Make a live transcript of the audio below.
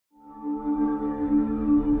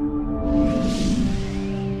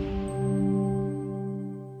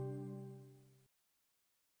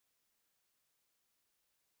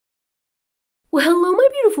Well, hello my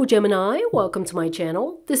beautiful Gemini, welcome to my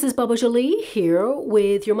channel. This is Baba Jolie here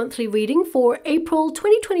with your monthly reading for April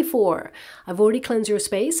 2024. I've already cleansed your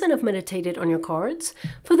space and I've meditated on your cards.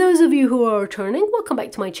 For those of you who are returning, welcome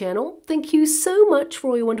back to my channel. Thank you so much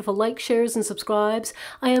for all your wonderful likes, shares and subscribes.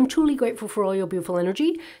 I am truly grateful for all your beautiful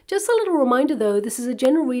energy. Just a little reminder though, this is a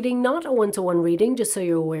general reading, not a one-to-one reading, just so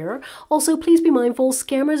you're aware. Also, please be mindful,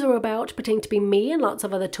 scammers are about, pretending to be me and lots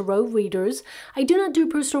of other tarot readers. I do not do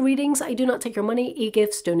personal readings, I do not take your money,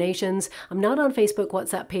 e-gifts, donations. I'm not on Facebook,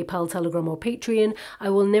 WhatsApp, PayPal, Telegram or Patreon.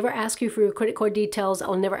 I will never ask you for your credit card details.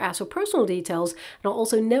 I'll never ask for personal details. And I'll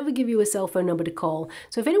also never give you a cell phone number to call.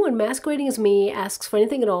 So if anyone masquerading as me asks for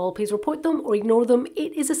anything at all, please report them or ignore them.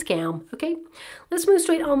 It is a scam, okay? Let's move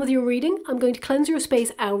straight on with your reading. I'm going to cleanse your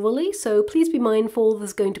space hourly, so please be mindful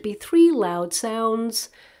there's going to be 3 loud sounds.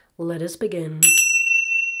 Let us begin.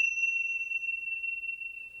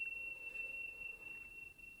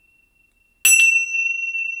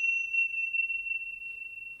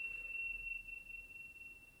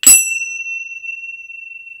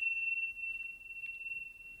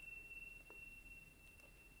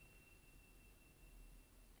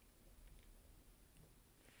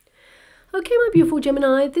 Okay, my beautiful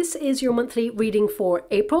Gemini, this is your monthly reading for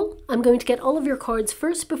April. I'm going to get all of your cards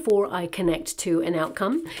first before I connect to an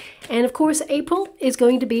outcome. And of course, April is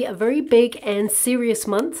going to be a very big and serious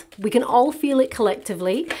month. We can all feel it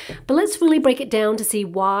collectively, but let's really break it down to see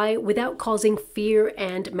why without causing fear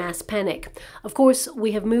and mass panic. Of course,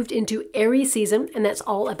 we have moved into Aries season, and that's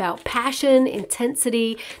all about passion,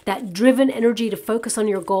 intensity, that driven energy to focus on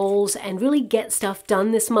your goals and really get stuff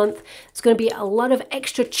done this month. It's going to be a lot of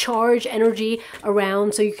extra charge energy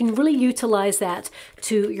around, so you can really utilize that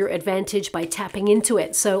to your advantage by tapping into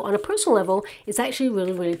it. So on a personal level, it's actually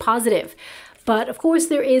really positive. But of course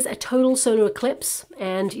there is a total solar eclipse,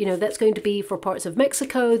 and that's going to be for parts of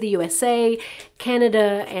Mexico, the USA,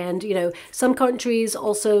 Canada, and some countries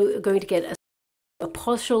also going to get a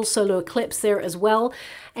partial solar eclipse there as well.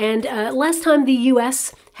 And last time the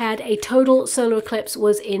US had a total solar eclipse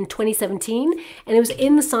was in 2017, and it was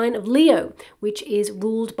in the sign of Leo, which is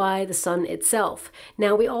ruled by the sun itself.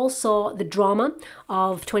 Now, we all saw the drama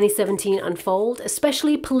of 2017 unfold,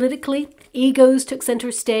 especially politically. Egos took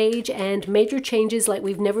center stage and major changes like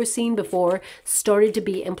we've never seen before started to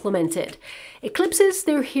be implemented. Eclipses,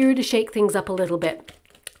 they're here to shake things up a little bit.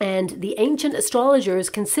 And the ancient astrologers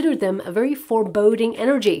considered them a very foreboding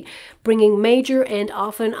energy, bringing major and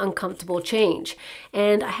often uncomfortable change.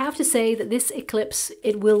 And I have to say that this eclipse,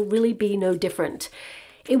 it will really be no different.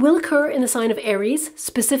 It will occur in the sign of Aries,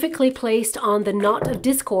 specifically placed on the knot of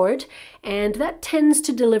discord, and that tends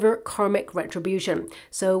to deliver karmic retribution.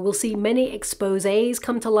 So we'll see many exposés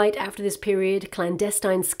come to light after this period,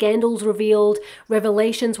 clandestine scandals revealed,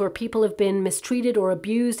 revelations where people have been mistreated or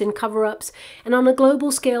abused in cover-ups, and on a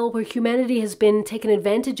global scale where humanity has been taken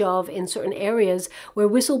advantage of in certain areas, where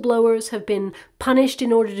whistleblowers have been punished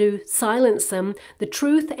in order to silence them, the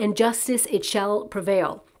truth and justice, it shall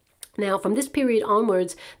prevail. Now, from this period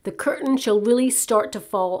onwards, the curtain shall really start to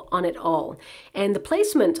fall on it all. And the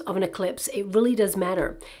placement of an eclipse, it really does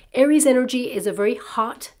matter. Aries energy is a very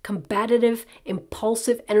hot, combative,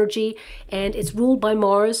 impulsive energy, and it's ruled by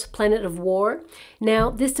Mars, planet of war. Now,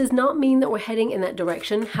 this does not mean that we're heading in that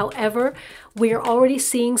direction. However, we are already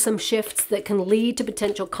seeing some shifts that can lead to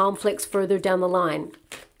potential conflicts further down the line.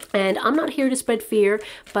 And I'm not here to spread fear,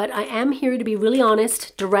 but I am here to be really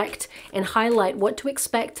honest, direct, and highlight what to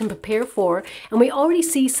expect and prepare for. And we already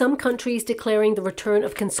see some countries declaring the return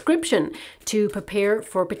of conscription to prepare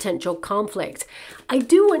for potential conflict. I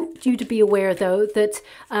do want you to be aware, though, that,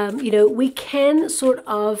 we can sort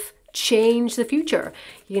of change the future.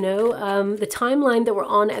 The timeline that we're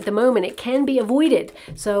on at the moment, it can be avoided.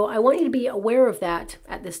 So I want you to be aware of that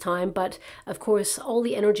at this time. But of course, all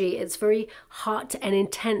the energy, it's very hot and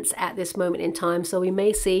intense at this moment in time. So we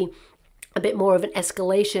may see a bit more of an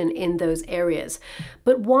escalation in those areas.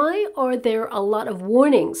 But why are there a lot of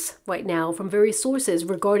warnings right now from various sources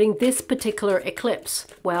regarding this particular eclipse?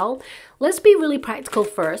 Well, let's be really practical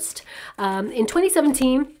first. In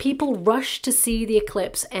 2017, people rushed to see the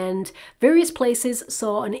eclipse, and various places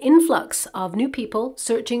saw an influx of new people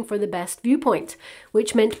searching for the best viewpoint,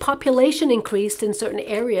 which meant population increased in certain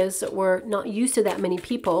areas that were not used to that many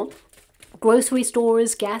people. grocery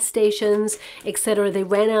stores, gas stations, etc. They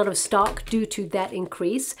ran out of stock due to that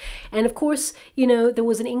increase. And of course, you know, there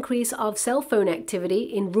was an increase of cell phone activity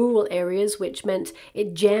in rural areas, which meant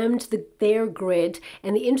it jammed their grid,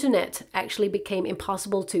 and the internet actually became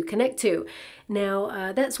impossible to connect to.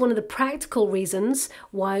 Now, that's one of the practical reasons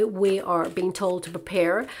why we are being told to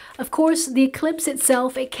prepare. Of course, the eclipse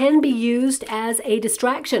itself, it can be used as a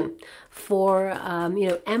distraction for, you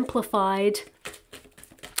know, amplified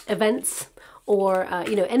events, or,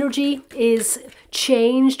 you know, energy is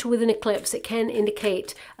changed with an eclipse. It can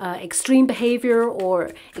indicate extreme behavior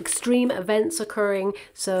or extreme events occurring.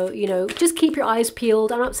 So, you know, just keep your eyes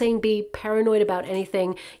peeled. I'm not saying be paranoid about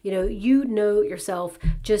anything. You know yourself.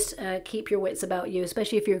 Just keep your wits about you,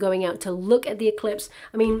 especially if you're going out to look at the eclipse.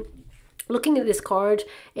 I mean, looking at this card,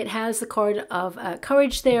 it has the card of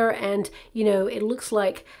courage there, and you know, it looks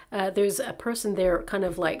like there's a person there kind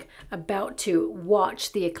of like about to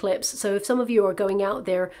watch the eclipse. So if some of you are going out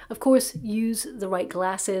there, of course, use the right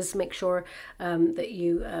glasses. Make sure that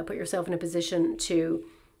you put yourself in a position to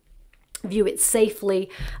view it safely,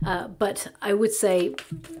 but I would say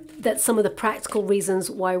that's some of the practical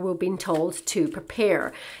reasons why we're being told to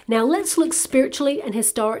prepare. Now let's look spiritually and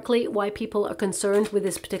historically why people are concerned with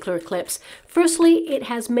this particular eclipse. Firstly, it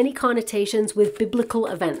has many connotations with biblical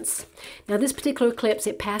events. Now this particular eclipse,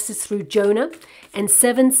 it passes through Jonah and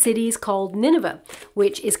 7 cities called Nineveh,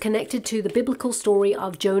 which is connected to the biblical story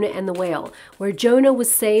of Jonah and the whale, where Jonah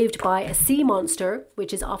was saved by a sea monster,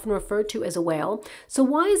 which is often referred to as a whale. So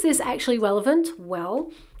why is this actually relevant?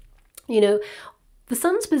 Well, you know, the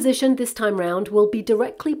sun's position this time round will be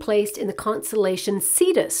directly placed in the constellation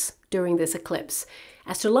Cetus during this eclipse.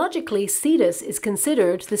 Astrologically, Cetus is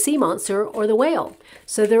considered the sea monster or the whale.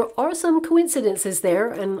 So there are some coincidences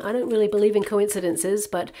there, and I don't really believe in coincidences,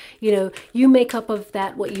 but you know, you make up of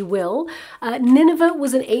that what you will. Nineveh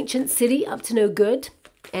was an ancient city up to no good,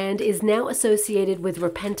 and is now associated with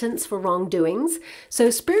repentance for wrongdoings.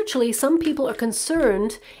 So spiritually, some people are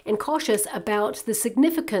concerned and cautious about the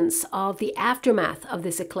significance of the aftermath of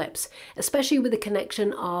this eclipse, especially with the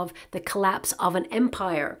connection of the collapse of an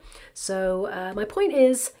empire. So my point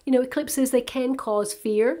is, you know, eclipses, they can cause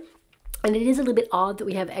fear. And it is a little bit odd that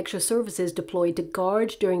we have extra services deployed to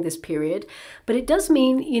guard during this period. But it does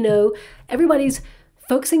mean, you know, everybody's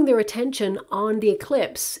focusing their attention on the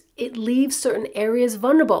eclipse. It leaves certain areas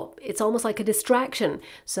vulnerable. It's almost like a distraction.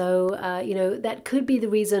 So, you know, that could be the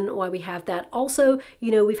reason why we have that. Also,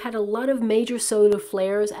 you know, we've had a lot of major solar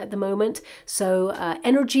flares at the moment. So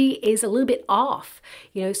energy is a little bit off,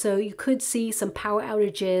 you know, so you could see some power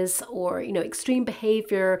outages or, you know, extreme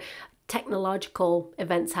behavior, technological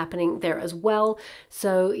events happening there as well.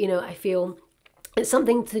 So, you know, I feel it's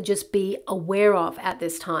something to just be aware of at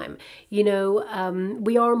this time. You know,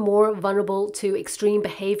 we are more vulnerable to extreme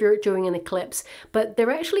behavior during an eclipse, but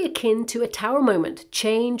they're actually akin to a tower moment: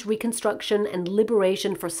 change, reconstruction, and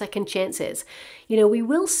liberation for second chances. You know, we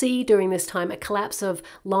will see during this time a collapse of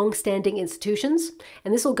long-standing institutions,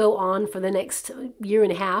 and this will go on for the next year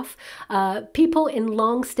and a half. People in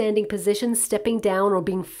long-standing positions stepping down or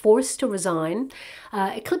being forced to resign.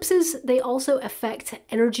 Eclipses, they also affect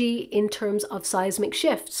energy in terms of seismic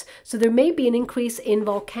shifts. So there may be an increase in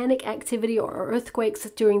volcanic activity or earthquakes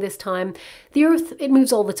during this time. The Earth, it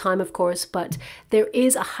moves all the time, of course, but there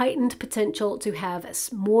is a heightened potential to have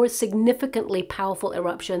more significantly powerful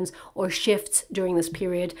eruptions or shifts during this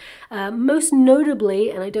period. Most notably,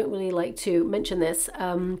 and I don't really like to mention this,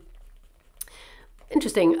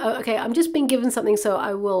 interesting. Okay, I'm just being given something, so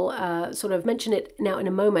I will sort of mention it now in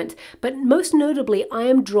a moment. But most notably, I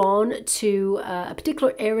am drawn to a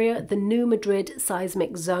particular area, the New Madrid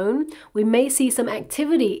seismic zone. We may see some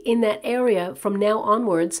activity in that area from now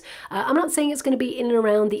onwards. I'm not saying it's going to be in and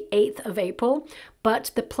around the 8th of April,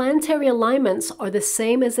 but the planetary alignments are the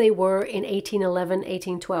same as they were in 1811,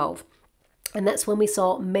 1812. And that's when we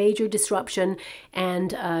saw major disruption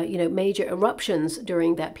and, you know, major eruptions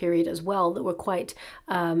during that period as well that were quite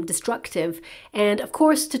destructive. And of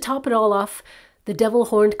course, to top it all off, the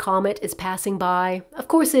devil-horned comet is passing by. Of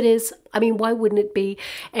course it is. I mean, why wouldn't it be?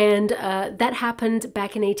 And that happened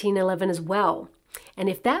back in 1811 as well. And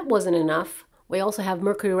if that wasn't enough, we also have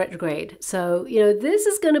Mercury retrograde. So, you know, this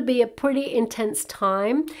is going to be a pretty intense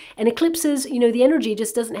time. And eclipses, you know, the energy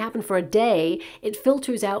just doesn't happen for a day. It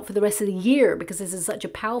filters out for the rest of the year because this is such a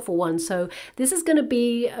powerful one. So this is going to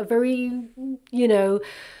be a very, you know,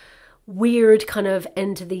 weird kind of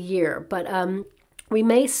end to the year. But we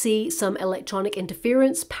may see some electronic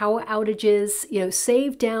interference, power outages, you know,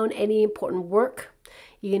 save down any important work.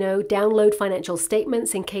 you know, download financial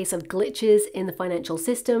statements in case of glitches in the financial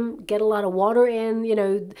system, get a lot of water in, you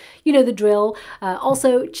know the drill.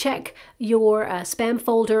 Also check your spam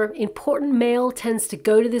folder. Important mail tends to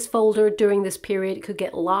go to this folder during this period. It could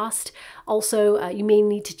get lost. Also, you may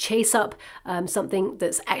need to chase up something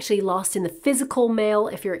that's actually lost in the physical mail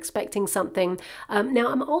if you're expecting something.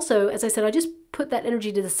 Now, I'm also, as I said, I just put that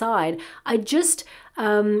energy to the side. I just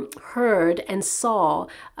heard and saw,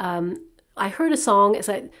 I heard a song, it's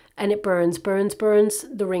like, and it burns, burns, burns,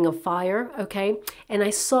 the ring of fire, okay? And I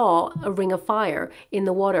saw a ring of fire in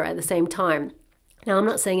the water at the same time. Now, I'm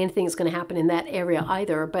not saying anything is going to happen in that area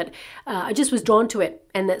either, but I just was drawn to it,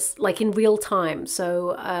 and that's like in real time.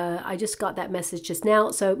 So I just got that message just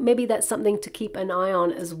now. So maybe that's something to keep an eye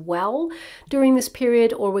on as well during this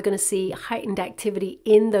period, or we're going to see heightened activity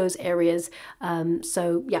in those areas.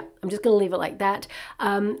 So yeah, I'm just going to leave it like that.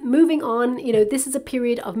 Moving on, you know, this is a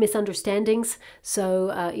period of misunderstandings.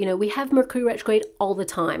 So, you know, we have Mercury retrograde all the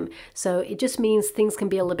time. So it just means things can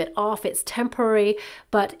be a little bit off. It's temporary,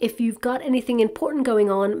 but if you've got anything important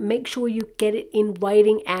going on, make sure you get it in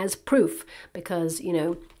writing as proof, because, you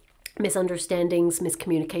know, misunderstandings,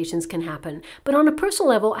 miscommunications can happen. But on a personal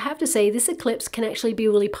level, I have to say this eclipse can actually be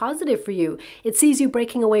really positive for you. It sees you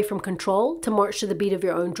breaking away from control to march to the beat of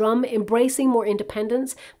your own drum, embracing more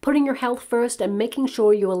independence, putting your health first, and making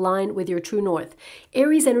sure you align with your true north.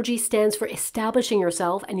 Aries energy stands for establishing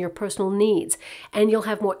yourself and your personal needs, and you'll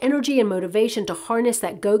have more energy and motivation to harness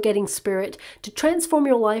that go-getting spirit to transform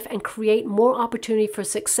your life and create more opportunity for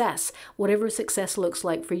success, whatever success looks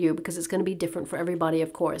like for you, because it's going to be different for everybody,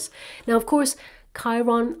 of course. Now, of course,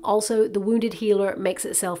 Chiron, also the wounded healer, makes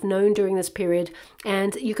itself known during this period,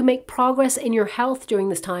 and you can make progress in your health during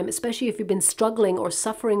this time, especially if you've been struggling or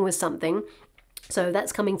suffering with something. So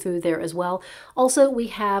that's coming through there as well. Also, we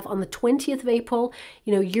have on the 20th of April,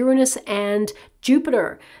 you know, Uranus and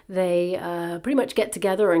Jupiter. They pretty much get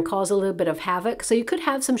together and cause a little bit of havoc. So you could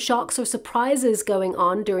have some shocks or surprises going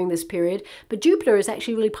on during this period. But Jupiter is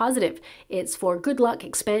actually really positive. It's for good luck,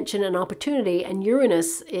 expansion, and opportunity. And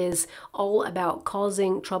Uranus is all about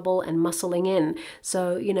causing trouble and muscling in.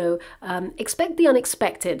 So, you know, expect the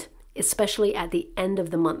unexpected, especially at the end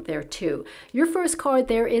of the month there too. Your first card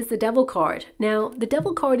there is the Devil card. Now, the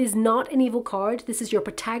Devil card is not an evil card. This is your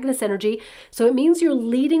protagonist energy. So it means you're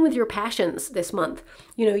leading with your passions this month.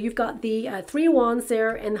 You know, you've got the Three of Wands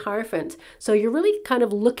there and the Hierophant. So you're really kind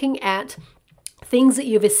of looking at things that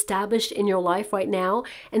you've established in your life right now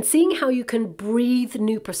and seeing how you can breathe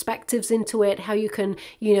new perspectives into it, how you can,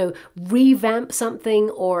 you know, revamp something,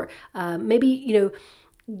 or maybe, you know,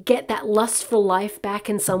 get that lust for life back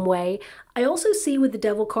in some way. I also see with the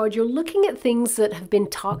Devil card, you're looking at things that have been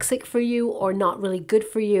toxic for you or not really good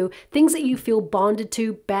for you, things that you feel bonded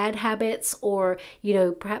to, bad habits, or, you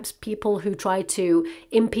know, perhaps people who try to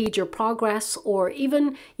impede your progress, or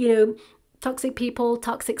even, you know, toxic people,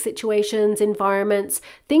 toxic situations, environments,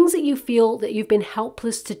 things that you feel that you've been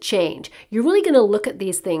helpless to change. You're really going to look at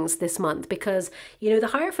these things this month because, you know, the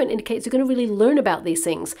Hierophant indicates you're going to really learn about these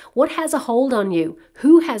things. What has a hold on you?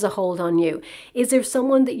 Who has a hold on you? Is there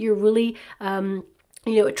someone that you're really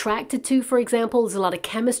you know, attracted to, for example? There's a lot of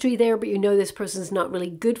chemistry there, but you know this person's not really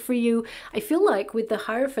good for you. I feel like with the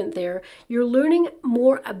Hierophant there, you're learning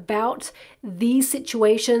more about these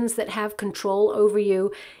situations that have control over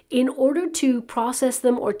you in order to process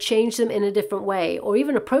them or change them in a different way, or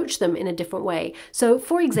even approach them in a different way. So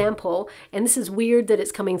for example, and this is weird that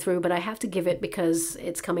it's coming through, but I have to give it because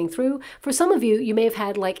it's coming through. For some of you, you may have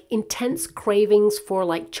had like intense cravings for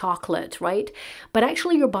like chocolate, right? But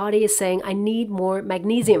actually your body is saying, I need more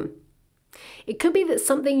magnesium. It could be that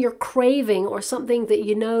something you're craving, or something that,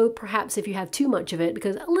 you know, perhaps if you have too much of it,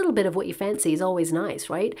 because a little bit of what you fancy is always nice,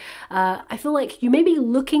 right? I feel like you may be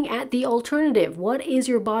looking at the alternative. What is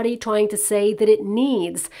your body trying to say that it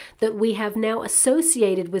needs, that we have now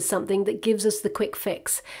associated with something that gives us the quick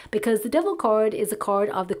fix? Because the Devil card is a card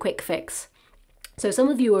of the quick fix. So some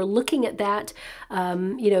of you are looking at that,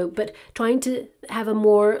 you know, but trying to have a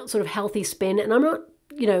more sort of healthy spin. And I'm not,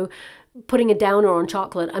 you know, putting a downer on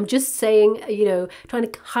chocolate. I'm just saying, you know,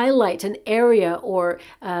 trying to highlight an area, or,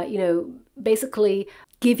 you know, basically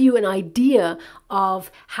give you an idea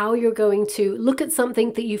of how you're going to look at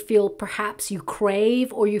something that you feel perhaps you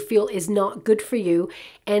crave or you feel is not good for you,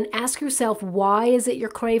 and ask yourself, why is it you're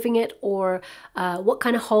craving it, or what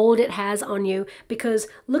kind of hold it has on you? Because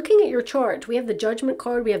looking at your chart, we have the Judgment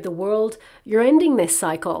card, we have the World. You're ending this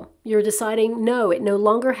cycle. You're deciding, no, it no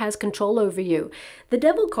longer has control over you. The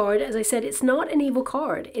Devil card, as I said, it's not an evil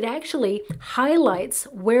card. It actually highlights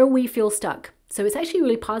where we feel stuck. So it's actually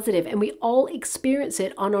really positive, and we all experience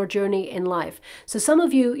it on our journey in life. So some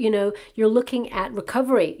of you, you know, you're looking at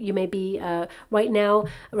recovery. You may be right now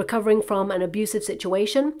recovering from an abusive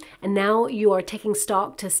situation, and now you are taking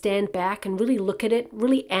stock to stand back and really look at it,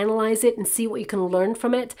 really analyze it and see what you can learn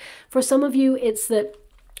from it. For some of you, it's that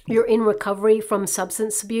you're in recovery from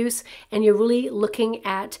substance abuse, and you're really looking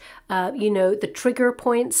at, you know, the trigger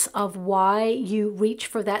points of why you reach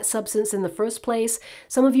for that substance in the first place.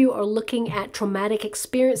 Some of you are looking at traumatic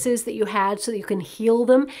experiences that you had so that you can heal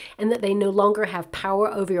them and that they no longer have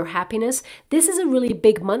power over your happiness. This is a really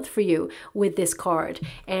big month for you with this card.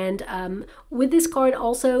 And with this card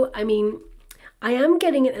also, I mean, I am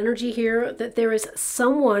getting an energy here that there is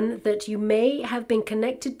someone that you may have been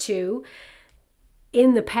connected to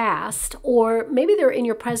in the past, or maybe they're in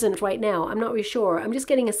your present right now. I'm not really sure. I'm just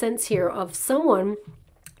getting a sense here of someone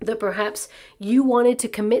that perhaps you wanted to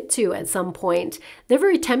commit to at some point. They're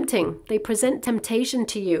very tempting. They present temptation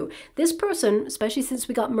to you. This person, especially since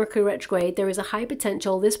we got Mercury retrograde, there is a high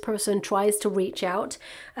potential this person tries to reach out.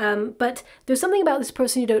 But there's something about this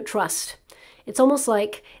person you don't trust. It's almost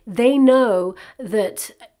like they know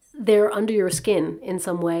that they're under your skin in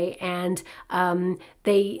some way, and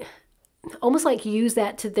they almost like use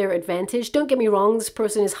that to their advantage. Don't get me wrong, this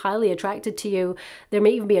person is highly attracted to you. There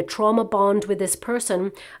may even be a trauma bond with this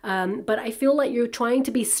person, but I feel like you're trying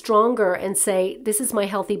to be stronger and say, this is my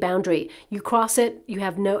healthy boundary. You cross it, you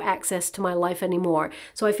have no access to my life anymore.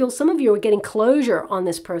 So I feel some of you are getting closure on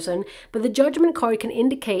this person, but the Judgment card can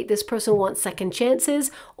indicate this person wants second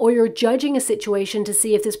chances, or you're judging a situation to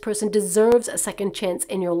see if this person deserves a second chance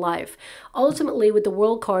in your life. Ultimately, with the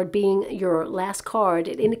World card being your last card,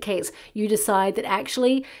 it indicates you decide that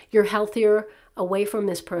actually you're healthier away from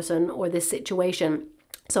this person or this situation.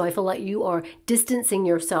 So I feel like you are distancing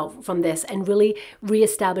yourself from this and really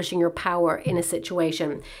reestablishing your power in a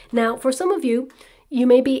situation. Now, for some of you, you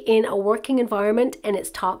may be in a working environment and it's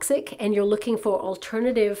toxic, and you're looking for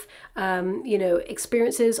alternative, you know,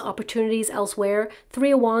 experiences, opportunities elsewhere.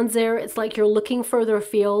 Three of Wands there. It's like you're looking further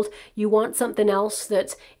afield. You want something else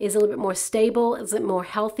that is a little bit more stable, is a bit more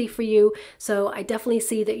healthy for you. So I definitely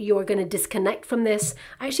see that you are going to disconnect from this.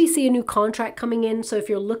 I actually see a new contract coming in. So if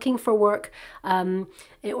you're looking for work,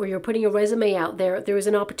 or you're putting your resume out there, there is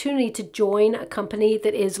an opportunity to join a company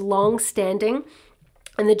that is long-standing.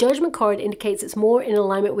 And the Judgment card indicates it's more in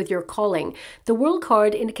alignment with your calling. The World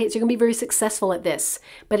card indicates you're going to be very successful at this,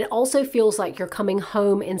 but it also feels like you're coming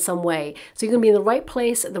home in some way. So you're going to be in the right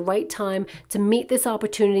place at the right time to meet this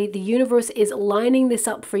opportunity. The universe is lining this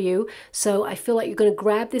up for you. So I feel like you're going to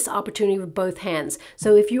grab this opportunity with both hands.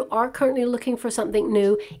 So if you are currently looking for something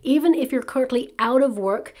new, even if you're currently out of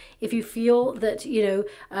work, if you feel that, you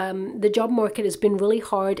know, the job market has been really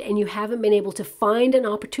hard and you haven't been able to find an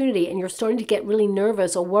opportunity and you're starting to get really nervous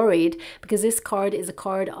or worried, because this card is a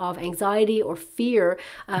card of anxiety or fear,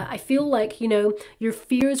 I feel like, you know, your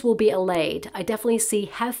fears will be allayed. I definitely see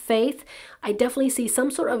have faith. I definitely see some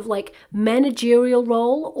sort of like managerial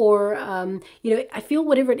role, or, you know, I feel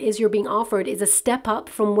whatever it is you're being offered is a step up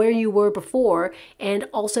from where you were before. And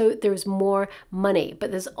also there's more money, but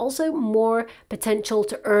there's also more potential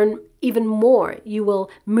to earn even more. You will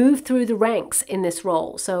move through the ranks in this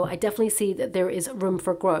role. So I definitely see that there is room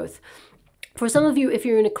for growth. For some of you, if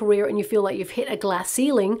you're in a career and you feel like you've hit a glass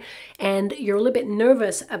ceiling and you're a little bit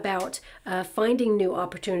nervous about finding new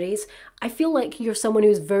opportunities, I feel like you're someone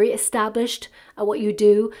who's very established at what you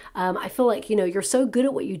do. I feel like, you know, you're so good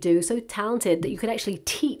at what you do, so talented that you could actually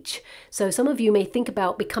teach. So some of you may think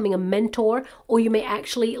about becoming a mentor, or you may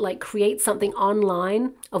actually like create something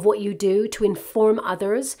online of what you do to inform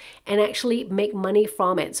others and actually make money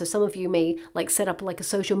from it. So some of you may like set up like a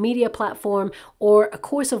social media platform or a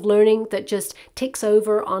course of learning that just ticks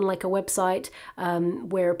over on like a website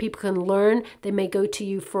where people can learn. They may go to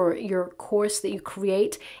you for your course that you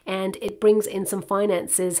create, and it brings in some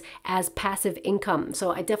finances as passive income.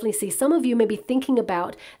 So I definitely see some of you may be thinking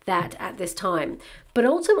about that at this time. But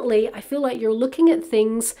ultimately, I feel like you're looking at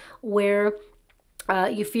things where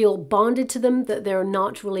you feel bonded to them, that they're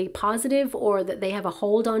not really positive, or that they have a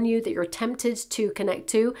hold on you that you're tempted to connect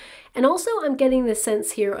to. And also I'm getting this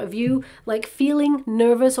sense here of you like feeling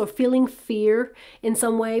nervous or feeling fear in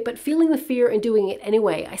some way, but feeling the fear and doing it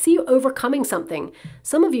anyway. I see you overcoming something.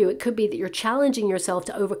 Some of you, it could be that you're challenging yourself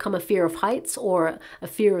to overcome a fear of heights, or a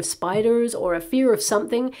fear of spiders, or a fear of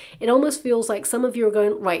something. It almost feels like some of you are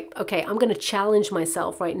going, right, okay, I'm going to challenge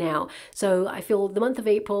myself right now. So I feel the month of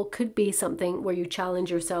April could be something where you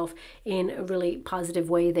challenge yourself in a really positive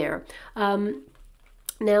way there.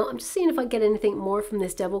 Now, I'm just seeing if I get anything more from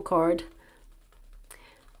this Devil card.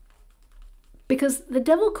 Because the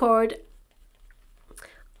Devil card,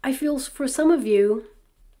 I feel for some of you,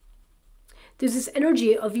 there's this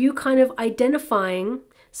energy of you kind of identifying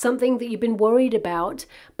something that you've been worried about,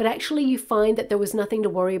 but actually you find that there was nothing to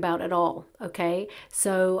worry about at all, okay?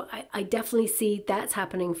 So I definitely see that's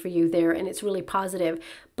happening for you there, and it's really positive.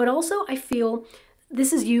 But also I feel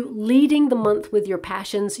this is you leading the month with your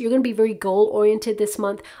passions. You're going to be very goal-oriented this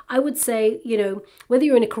month. I would say, you know, whether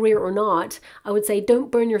you're in a career or not, I would say don't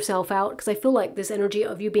burn yourself out, because I feel like this energy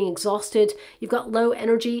of you being exhausted, you've got low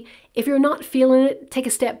energy. If you're not feeling it, take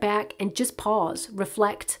a step back and just pause,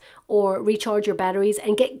 reflect, or recharge your batteries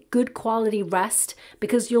and get good quality rest,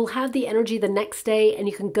 because you'll have the energy the next day and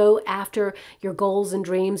you can go after your goals and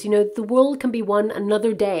dreams. You know, the world can be won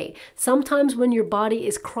another day. Sometimes when your body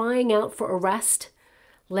is crying out for a rest,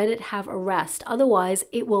 let it have a rest. Otherwise,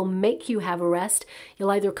 it will make you have a rest.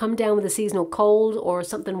 You'll either come down with a seasonal cold or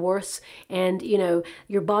something worse. And, you know,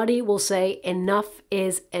 your body will say enough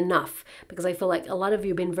is enough. Because I feel like a lot of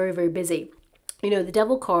you have been very, very busy. You know, the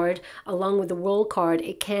Devil card, along with the World card,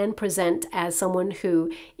 it can present as someone who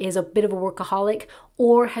is a bit of a workaholic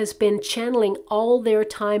or has been channeling all their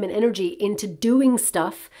time and energy into doing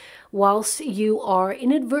stuff, whilst you are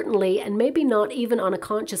inadvertently, and maybe not even on a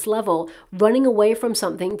conscious level, running away from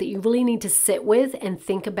something that you really need to sit with and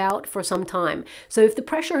think about for some time. So if the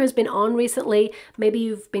pressure has been on recently, maybe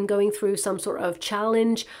you've been going through some sort of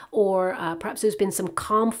challenge, or perhaps there's been some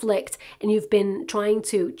conflict and you've been trying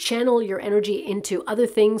to channel your energy into other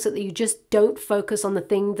things so that you just don't focus on the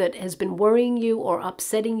thing that has been worrying you or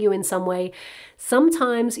upsetting you in some way.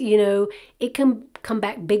 Sometimes, you know, it can come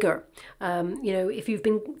back bigger. You know, if you've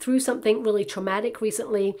been through something really traumatic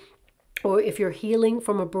recently, or if you're healing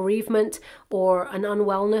from a bereavement or an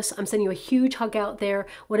unwellness, I'm sending you a huge hug out there.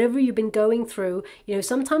 Whatever you've been going through, you know,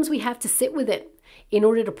 sometimes we have to sit with it in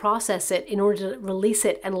order to process it, in order to release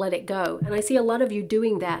it and let it go. And I see a lot of you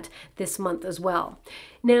doing that this month as well.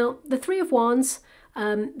 Now, the Three of Wands,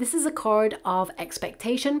 this is a card of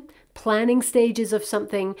expectation, planning stages of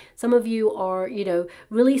something. Some of you are, you know,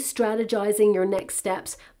 really strategizing your next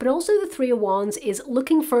steps, but also the Three of Wands is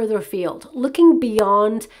looking further afield, looking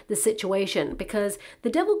beyond the situation, because the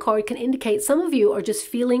Devil card can indicate some of you are just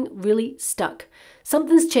feeling really stuck.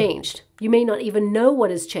 Something's changed. You may not even know what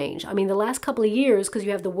has changed. I mean, the last couple of years, because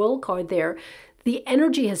you have the World card there, the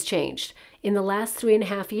energy has changed in the last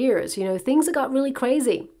 3.5 years. You know, things have got really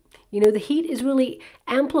crazy. You know, the heat is really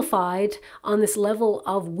amplified on this level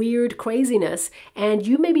of weird craziness, and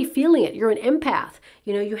you may be feeling it. You're an empath.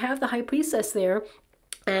 You know, you have the High Priestess there,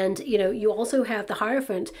 and, you know, you also have the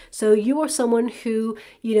Hierophant. So you are someone who,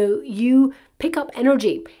 you know, you pick up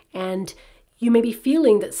energy, and you may be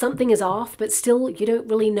feeling that something is off, but still you don't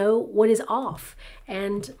really know what is off.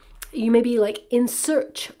 And you may be like in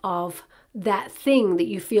search of that thing that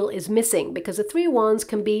you feel is missing, because the Three of Wands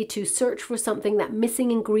can be to search for something, that missing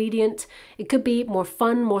ingredient. It could be more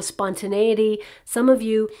fun, more spontaneity. Some of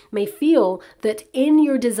you may feel that in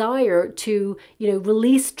your desire to, you know,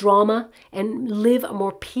 release drama and live a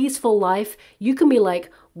more peaceful life, you can be like,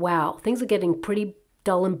 wow, things are getting pretty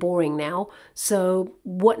dull and boring now. So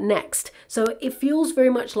what next? So it feels very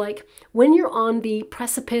much like when you're on the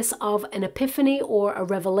precipice of an epiphany or a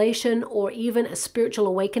revelation or even a spiritual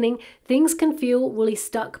awakening, things can feel really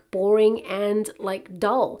stuck, boring, and like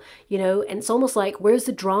dull, you know, and it's almost like, where's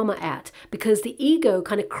the drama at? Because the ego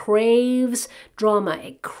kind of craves drama.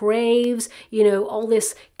 It craves, you know, all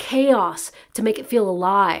this chaos to make it feel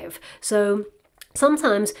alive. So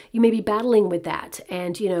sometimes you may be battling with that.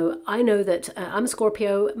 And, you know, I know that I'm a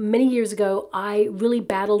Scorpio. Many years ago, I really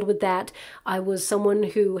battled with that. I was someone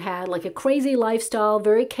who had like a crazy lifestyle,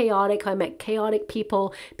 very chaotic. I met chaotic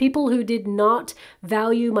people, people who did not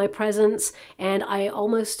value my presence. And I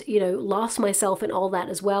almost, you know, lost myself in all that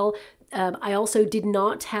as well. I also did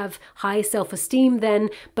not have high self-esteem then.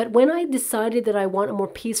 But when I decided that I want a more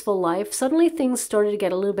peaceful life, suddenly things started to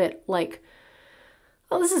get a little bit like,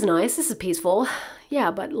 oh, this is nice, this is peaceful.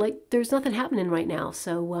 Yeah, but like there's nothing happening right now.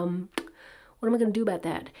 So what am I going to do about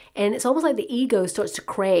that? And it's almost like the ego starts to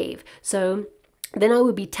crave. So then I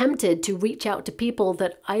would be tempted to reach out to people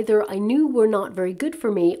that either I knew were not very good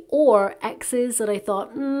for me, or exes that I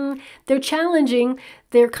thought, they're challenging,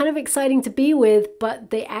 they're kind of exciting to be with, but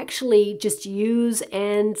they actually just use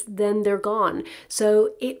and then they're gone. So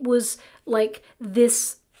it was like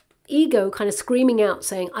this ego kind of screaming out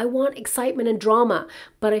saying, I want excitement and drama.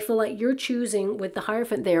 But I feel like you're choosing with the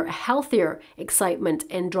Hierophant there a healthier excitement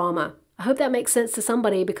and drama, I hope that makes sense to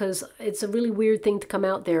somebody, because it's a really weird thing to come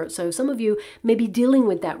out there. So some of you may be dealing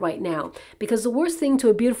with that right now, because the worst thing to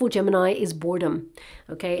a beautiful Gemini is boredom.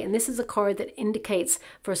 Okay, and this is a card that indicates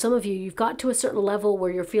for some of you, you've got to a certain level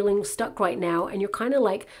where you're feeling stuck right now, and you're kind of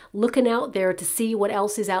like looking out there to see what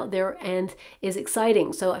else is out there and is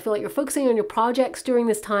exciting. So I feel like you're focusing on your projects during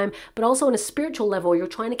this time, but also on a spiritual level, you're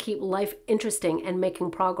trying to keep life interesting and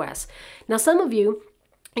making progress. Now, some of you,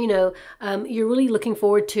 you're really looking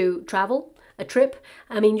forward to travel, a trip.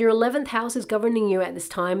 I mean, your 11th house is governing you at this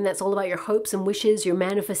time. That's all about your hopes and wishes, your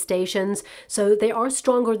manifestations. So they are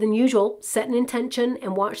stronger than usual. Set an intention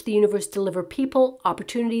and watch the universe deliver people,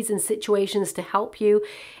 opportunities, and situations to help you.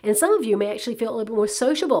 And some of you may actually feel a little bit more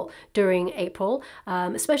sociable during April,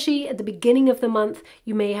 especially at the beginning of the month.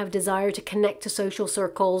 You may have desire to connect to social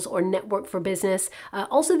circles or network for business.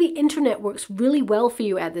 Also, the internet works really well for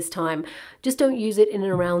you at this time. Just don't use it in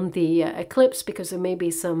and around the eclipse, because there may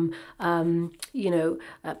be some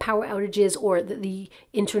power outages, or the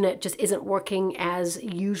internet just isn't working as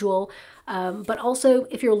usual. But also,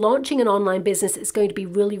 if you're launching an online business, it's going to be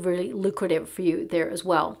really, really lucrative for you there as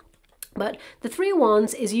well. But the Three of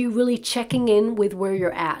Wands is you really checking in with where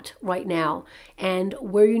you're at right now and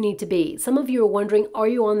where you need to be. Some of you are wondering, are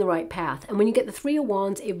you on the right path? And when you get the Three of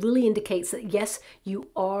Wands, it really indicates that yes, you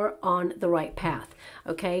are on the right path.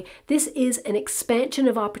 Okay, this is an expansion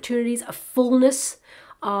of opportunities, a fullness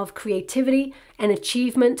of creativity and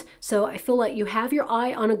achievement. So I feel like you have your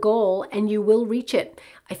eye on a goal and you will reach it.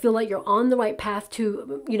 I feel like you're on the right path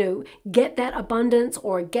to, get that abundance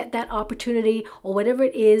or get that opportunity or whatever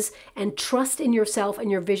it is, and trust in yourself and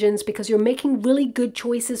your visions, because you're making really good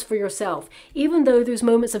choices for yourself, even though there's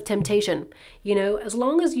moments of temptation. As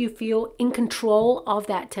long as you feel in control of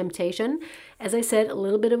that temptation, as I said, a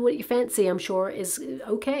little bit of what you fancy, I'm sure, is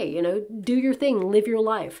okay. Do your thing, live your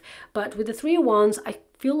life. But with the Three of Wands, I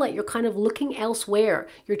feel like you're kind of looking elsewhere.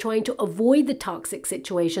 You're trying to avoid the toxic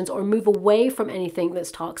situations or move away from anything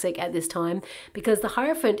that's toxic at this time, because the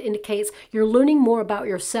Hierophant indicates you're learning more about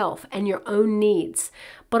yourself and your own needs.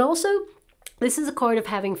 But also, this is a card of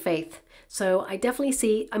having faith. So I definitely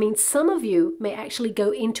see, some of you may actually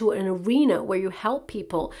go into an arena where you help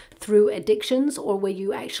people through addictions, or where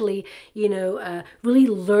you actually, really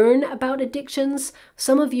learn about addictions.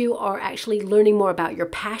 Some of you are actually learning more about your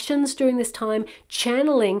passions during this time,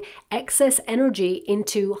 channeling excess energy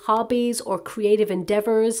into hobbies or creative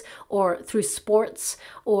endeavors, or through sports,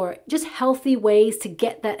 or just healthy ways to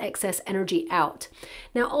get that excess energy out.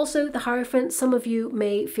 Now, also the Hierophant, some of you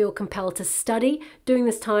may feel compelled to study during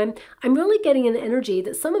this time. I'm really getting an energy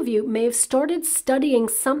that some of you may have started studying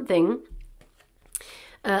something,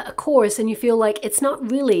 a course, and you feel like it's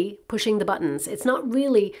not really pushing the buttons. It's not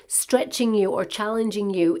really stretching you or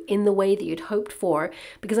challenging you in the way that you'd hoped for,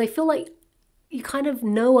 because I feel like you kind of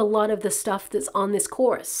know a lot of the stuff that's on this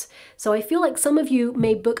course. So I feel like some of you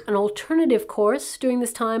may book an alternative course during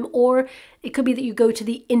this time, or it could be that you go to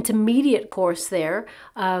the intermediate course there,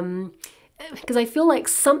 because I feel like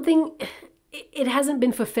something, it hasn't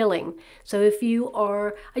been fulfilling. So if you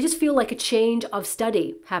are, I just feel like a change of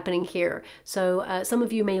study happening here. So some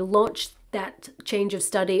of you may launch that change of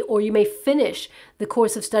study, or you may finish the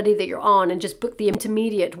course of study that you're on and just book the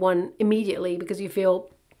intermediate one immediately, because you feel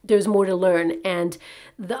there's more to learn, and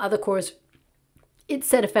the other course, it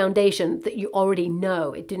set a foundation that you already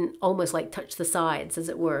know. It didn't almost like touch the sides, as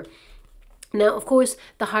it were. Now, of course,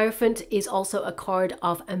 the Hierophant is also a card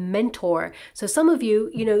of a mentor. So some of you,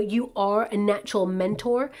 you are a natural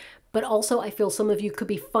mentor, but also I feel some of you could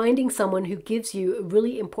be finding someone who gives you a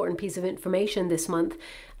really important piece of information this month.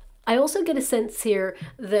 I also get a sense here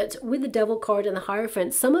that with the Devil card and the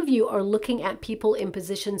Hierophant, some of you are looking at people in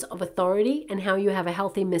positions of authority and how you have a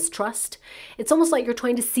healthy mistrust. It's almost like you're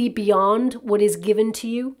trying to see beyond what is given to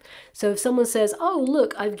you. So if someone says, oh,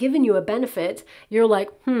 look, I've given you a benefit, you're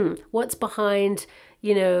like, what's behind,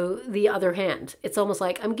 the other hand? It's almost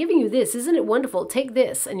like, I'm giving you this. Isn't it wonderful? Take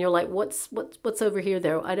this. And you're like, what's over here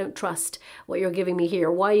though? I don't trust what you're giving me here.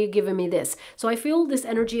 Why are you giving me this? So I feel this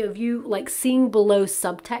energy of you like seeing below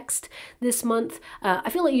subtext this month. I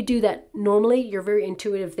feel like you do that normally. You're very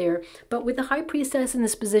intuitive there. But with the High Priestess in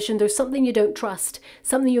this position, there's something you don't trust,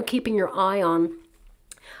 something you're keeping your eye on.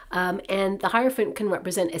 And the Hierophant can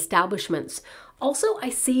represent establishments. Also, I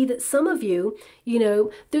see that some of you,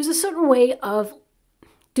 there's a certain way of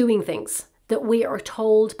doing things that we are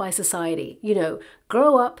told by society.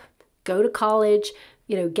 Grow up, go to college,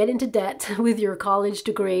 get into debt with your college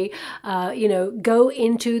degree, go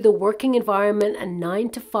into the working environment, a 9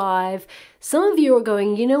 to 5. Some of you are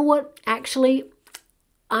going, you know what, actually,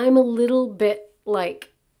 I'm a little bit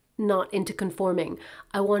like not into conforming.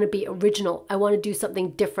 I want to be original. I want to do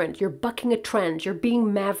something different. You're bucking a trend. You're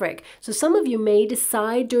being maverick. So some of you may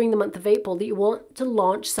decide during the month of April that you want to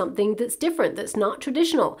launch something that's different, that's not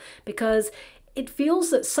traditional, because it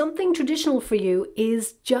feels that something traditional for you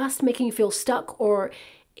is just making you feel stuck, or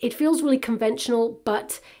it feels really conventional,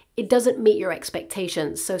 but it doesn't meet your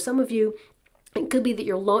expectations. So some of you, it could be that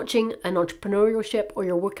you're launching an entrepreneurship, or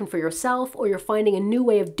you're working for yourself, or you're finding a new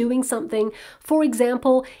way of doing something. For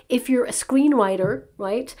example, if you're a screenwriter,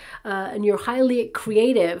 right, and you're highly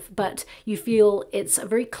creative, but you feel it's a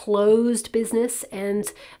very closed business,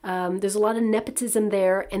 and there's a lot of nepotism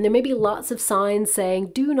there, and there may be lots of signs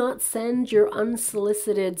saying, do not send your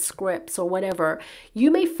unsolicited scripts or whatever. You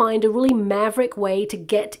may find a really maverick way to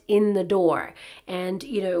get in the door. And,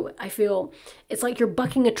 you know, I feel it's like you're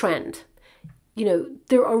bucking a trend. You know,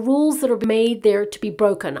 there are rules that are made there to be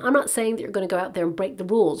broken. I'm not saying that you're going to go out there and break the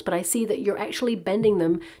rules, but I see that you're actually bending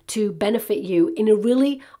them to benefit you in a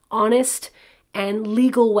really honest and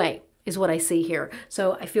legal way, is what I see here.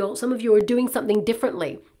 So I feel some of you are doing something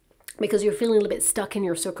differently because you're feeling a little bit stuck in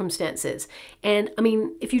your circumstances. And I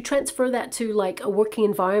mean, if you transfer that to like a working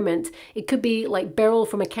environment, it could be like Beryl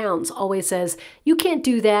from accounts always says, you can't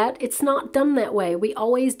do that. It's not done that way. We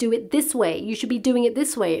always do it this way. You should be doing it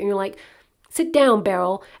this way. And you're like, sit down,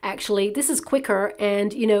 Beryl. Actually, this is quicker,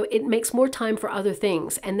 and, you know, it makes more time for other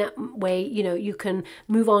things. And that way, you know, you can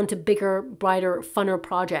move on to bigger, brighter, funner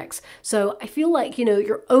projects. So I feel like, you know,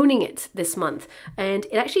 you're owning it this month, and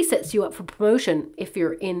it actually sets you up for promotion if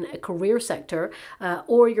you're in a career sector,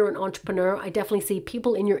 or you're an entrepreneur. I definitely see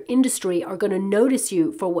people in your industry are going to notice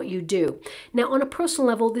you for what you do. Now, on a personal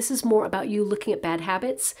level, this is more about you looking at bad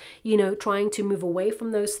habits, you know, trying to move away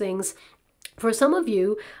from those things. For some of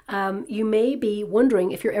you, you may be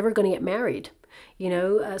wondering if you're ever going to get married. You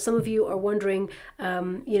know, some of you are wondering,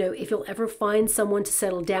 you know, if you'll ever find someone to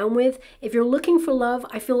settle down with. If you're looking for love,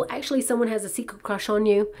 I feel actually someone has a secret crush on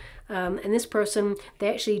you. And this person,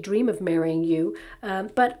 they actually dream of marrying you.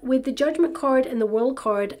 But with the Judgment card and the World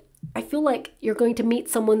card, I feel like you're going to meet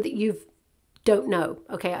someone that you don't know.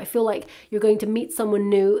 Okay, I feel like you're going to meet someone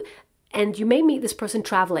new, and you may meet this person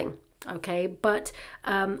traveling. Okay, but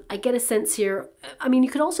I get a sense here, I mean, you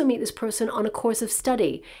could also meet this person on a course of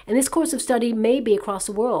study, and this course of study may be across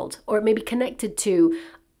the world, or it may be connected to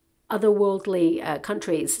otherworldly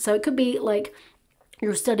countries. So it could be like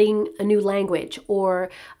you're studying a new language, or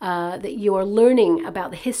that you are learning about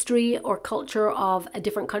the history or culture of a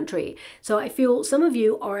different country. So I feel some of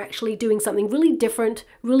you are actually doing something really different,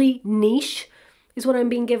 really niche, is what I'm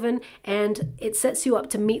being given, and it sets you up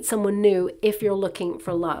to meet someone new if you're looking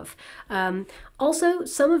for love. Also,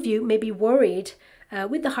 some of you may be worried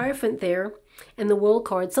with the Hierophant there and the World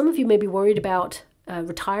card. Some of you may be worried about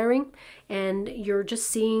retiring, and you're just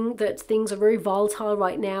seeing that things are very volatile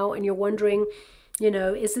right now, and you're wondering, you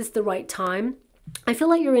know, is this the right time? I feel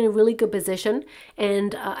like you're in a really good position,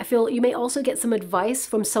 and I feel you may also get some advice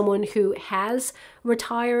from someone who has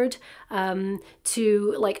retired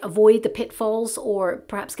to like avoid the pitfalls, or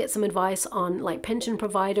perhaps get some advice on like pension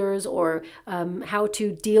providers, or how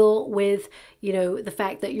to deal with, you know, the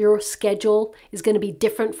fact that your schedule is going to be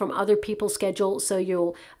different from other people's schedule. So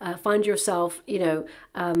you'll find yourself, you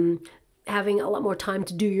know, having a lot more time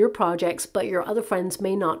to do your projects, but your other friends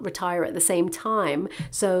may not retire at the same time.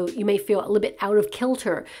 So you may feel a little bit out of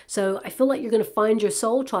kilter. So I feel like you're going to find your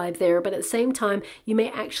soul tribe there, but at the same time, you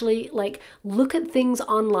may actually like look at things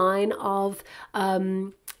online of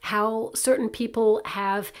how certain people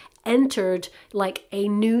have entered like a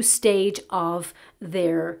new stage of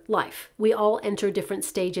their life. We all enter different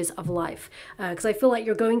stages of life, because I feel like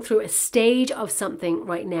you're going through a stage of something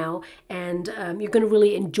right now, and you're going to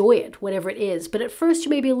really enjoy it, whatever it is. But at first you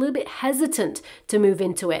may be a little bit hesitant to move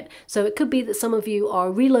into it. So it could be that some of you are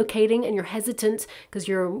relocating and you're hesitant because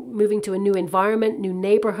you're moving to a new environment, new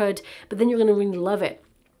neighborhood, but then you're going to really love it.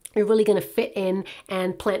 You're really going to fit in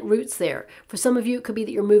and plant roots there. For some of you, it could be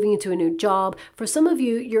that you're moving into a new job. For some of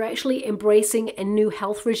you, you're actually embracing a new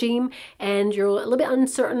health regime, and you're a little bit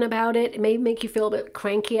uncertain about it. It may make you feel a bit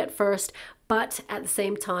cranky at first, but at the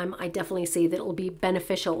same time, I definitely see that it'll be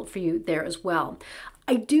beneficial for you there as well.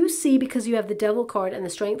 I do see, because you have the Devil card and the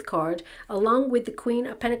Strength card, along with the Queen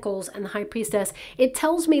of Pentacles and the High Priestess, it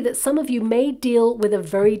tells me that some of you may deal with a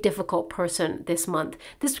very difficult person this month.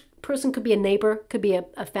 This person could be a neighbor, could be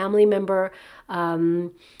a family member,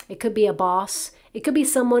 it could be a boss, it could be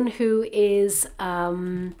someone who is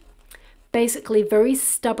basically very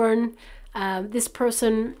stubborn. This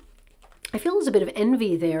person I feel there's a bit of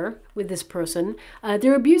envy there with this person.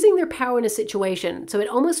 They're abusing their power in a situation. So it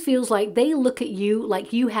almost feels like they look at you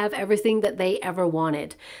like you have everything that they ever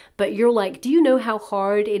wanted. But you're like, do you know how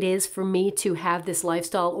hard it is for me to have this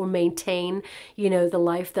lifestyle or maintain, you know, the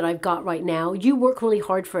life that I've got right now? You work really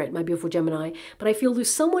hard for it, my beautiful Gemini. But I feel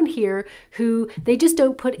there's someone here who they just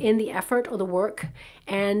don't put in the effort or the work,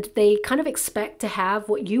 and they kind of expect to have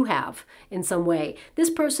what you have in some way.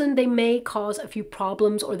 This person, they may cause a few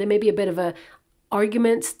problems, or there may be a bit of a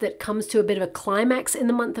argument that comes to a bit of a climax in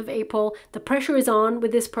the month of April. The pressure is on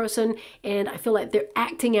with this person, and I feel like they're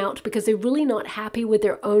acting out because they're really not happy with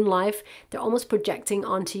their own life. They're almost projecting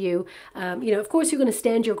onto you. You know, of course, you're going to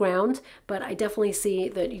stand your ground, but I definitely see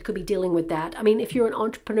that you could be dealing with that. I mean, if you're an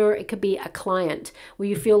entrepreneur, it could be a client where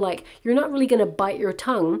you feel like you're not really going to bite your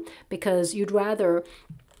tongue because you'd rather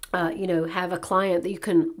you know, have a client that you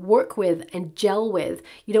can work with and gel with.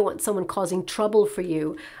 You don't want someone causing trouble for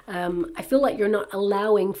you. I feel like you're not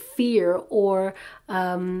allowing fear or,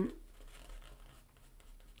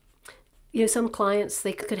 you know, some clients,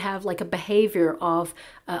 they could have like a behavior of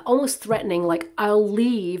almost threatening, like, I'll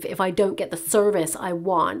leave if I don't get the service I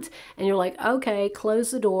want. And you're like, okay,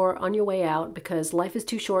 close the door on your way out because life is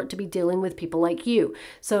too short to be dealing with people like you.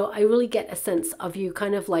 So I really get a sense of you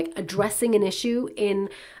kind of like addressing an issue in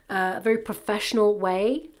a very professional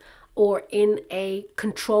way, or in a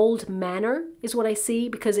controlled manner is what I see,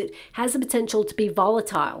 because it has the potential to be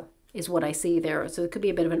volatile is what I see there. So it could be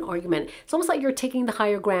a bit of an argument. It's almost like you're taking the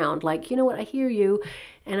higher ground. Like, you know what, I hear you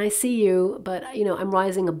and I see you, but you know, I'm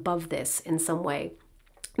rising above this in some way.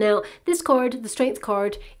 Now, this card, the Strength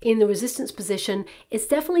card in the resistance position, it's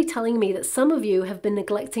definitely telling me that some of you have been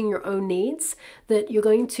neglecting your own needs, that you're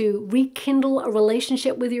going to rekindle a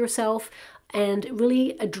relationship with yourself and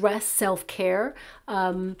really address self-care.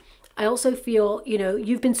 I also feel, you know,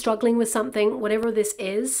 you've been struggling with something, whatever this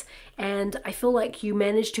is, and I feel like you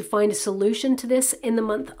managed to find a solution to this in the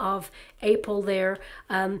month of April there.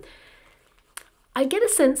 I get a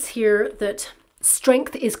sense here that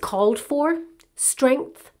strength is called for.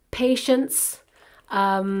 Strength, patience,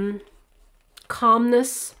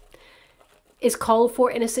 calmness is called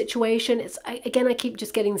for in a situation. Again, I keep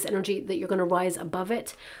just getting this energy that you're going to rise above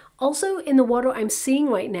it. Also in the water, I'm seeing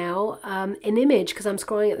right now an image, because I'm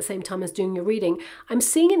scrolling at the same time as doing your reading. I'm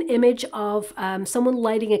seeing an image of someone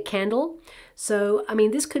lighting a candle. So, I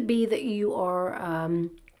mean, this could be that you are,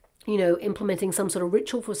 you know, implementing some sort of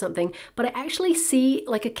ritual for something. But I actually see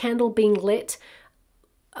like a candle being lit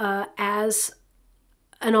as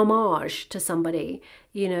an homage to somebody,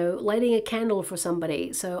 you know, lighting a candle for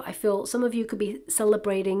somebody. So I feel some of you could be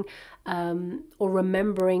celebrating or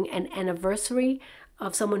remembering an anniversary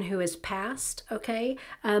of someone who has passed, okay?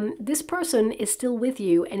 This person is still with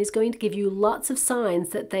you and is going to give you lots of signs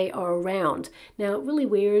that they are around. Now, really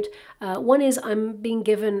weird. One is I'm being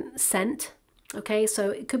given scent. Okay,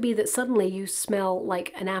 so it could be that suddenly you smell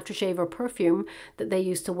like an aftershave or perfume that they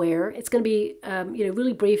used to wear. It's going to be, you know,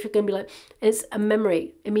 really brief. You're going to be like, and it's a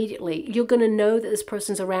memory immediately. You're going to know that this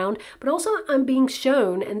person's around. But also I'm being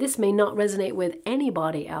shown, and this may not resonate with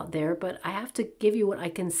anybody out there, but I have to give you what I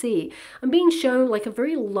can see. I'm being shown like a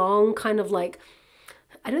very long kind of like,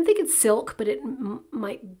 I don't think it's silk, but it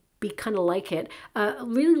might be kind of like it. A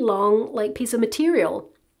really long like piece of material.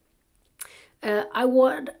 I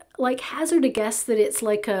would like hazard a guess that it's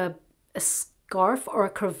like a scarf or a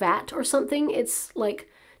cravat or something. It's like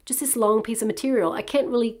just this long piece of material. I can't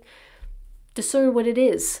really discern what it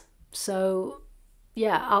is. So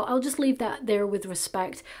yeah, I'll just leave that there with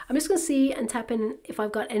respect. I'm just going to see and tap in if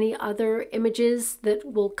I've got any other images that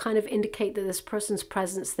will kind of indicate that this person's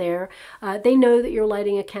presence there. They know that you're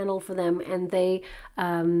lighting a candle for them, and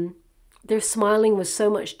they're smiling with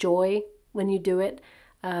so much joy when you do it.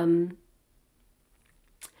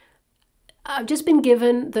 I've just been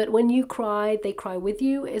given that when you cry, they cry with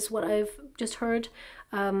you, is what I've just heard.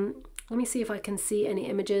 Let me see if I can see any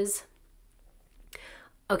images.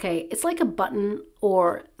 Okay, it's like a button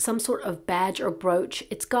or some sort of badge or brooch.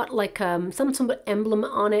 It's got like some sort of emblem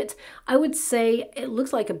on it. I would say it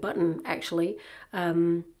looks like a button, actually,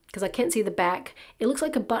 because I can't see the back. It looks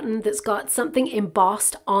like a button that's got something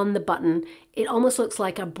embossed on the button. It almost looks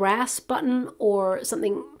like a brass button or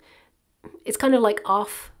something. It's kind of like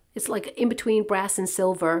off. It's like in between brass and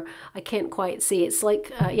silver. I can't quite see. It's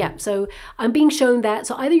like, yeah, so I'm being shown that.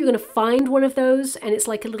 So either you're going to find one of those and it's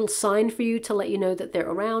like a little sign for you to let you know that they're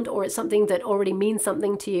around, or it's something that already means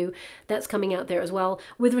something to you that's coming out there as well.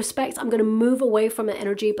 With respect, I'm going to move away from the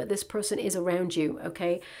energy, but this person is around you,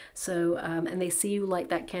 okay? So, and they see you light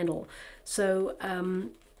that candle. So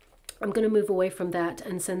I'm going to move away from that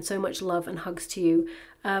and send so much love and hugs to you.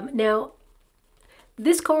 Now,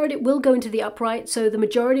 This card, it will go into the upright. So the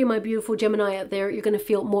majority of my beautiful Gemini out there, you're going to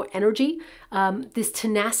feel more energy, this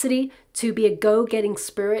tenacity to be a go-getting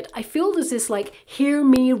spirit. I feel there's this like hear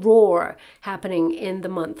me roar happening in the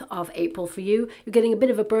month of April for you. You're getting a bit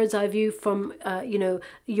of a bird's eye view from, you know,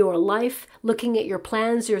 your life, looking at your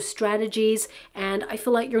plans, your strategies, and I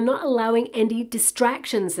feel like you're not allowing any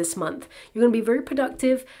distractions this month. You're going to be very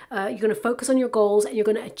productive. You're going to focus on your goals and you're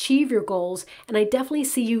going to achieve your goals. And I definitely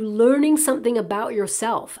see you learning something about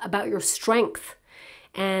yourself, about your strength,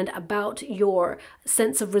 and about your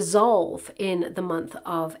sense of resolve in the month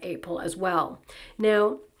of April as well.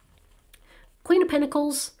 Now, Queen of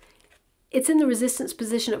Pentacles, it's in the resistance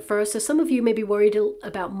position at first. So some of you may be worried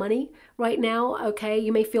about money right now, okay?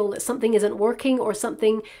 You may feel that something isn't working or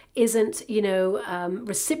something isn't, you know,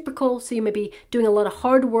 reciprocal. So you may be doing a lot of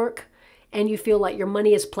hard work and you feel like your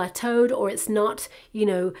money is plateaued or it's not, you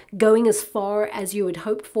know, going as far as you had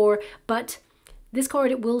hoped for. But this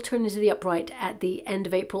card, it will turn into the upright at the end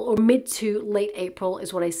of April, or mid to late April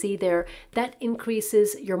is what I see there. That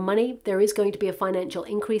increases your money. There is going to be a financial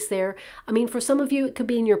increase there. I mean, for some of you, it could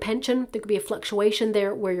be in your pension. There could be a fluctuation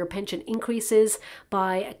there where your pension increases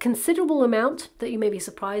by a considerable amount that you may be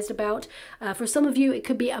surprised about. For some of you, it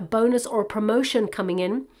could be a bonus or a promotion coming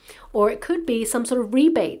in, or it could be some sort of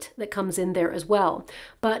rebate that comes in there as well.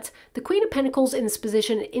 But the Queen of Pentacles in this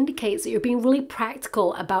position indicates that you're being really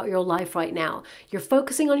practical about your life right now. You're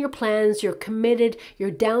focusing on your plans, you're committed, you're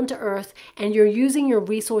down to earth, and you're using your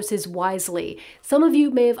resources wisely. Some of you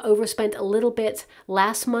may have overspent a little bit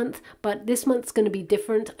last month, but this month's going to be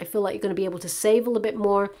different. I feel like you're going to be able to save a little bit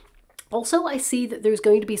more. Also, I see that there's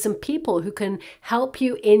going to be some people who can help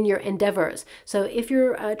you in your endeavors. So if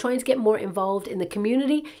you're trying to get more involved in the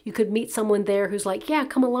community, you could meet someone there who's like, yeah,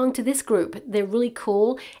 come along to this group. They're really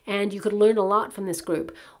cool and you could learn a lot from this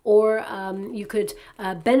group. Or you could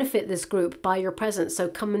benefit this group by your presence. So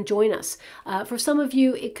come and join us. For some of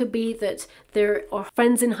you, it could be that there are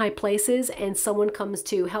friends in high places and someone comes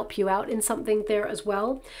to help you out in something there as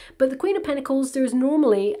well. But the Queen of Pentacles, there's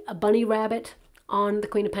normally a bunny rabbit on the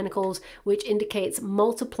Queen of Pentacles, which indicates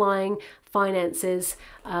multiplying finances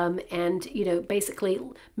and, you know, basically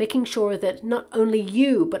making sure that not only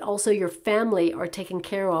you, but also your family are taken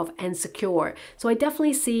care of and secure. So I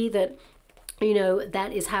definitely see that, you know,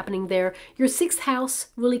 that is happening there. Your sixth house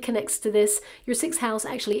really connects to this. Your sixth house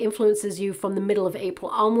actually influences you from the middle of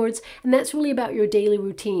April onwards, and that's really about your daily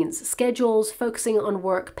routines, schedules, focusing on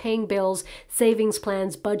work, paying bills, savings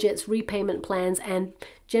plans, budgets, repayment plans, and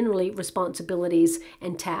generally responsibilities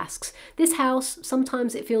and tasks. This house,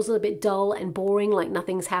 sometimes it feels a little bit dull and boring, like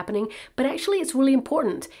nothing's happening, but actually it's really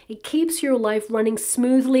important. It keeps your life running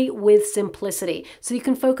smoothly with simplicity, so you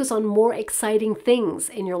can focus on more exciting things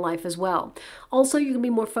in your life as well. Also, you can be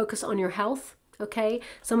more focused on your health. Okay,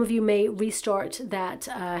 some of you may restart that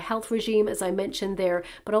health regime, as I mentioned there,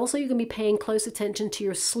 but also you can be paying close attention to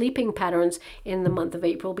your sleeping patterns in the month of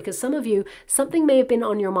April, because some of you, something may have been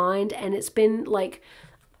on your mind and it's been like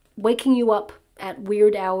waking you up at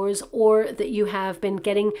weird hours, or that you have been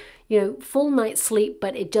getting, you know, full night's sleep,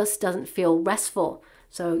 but it just doesn't feel restful.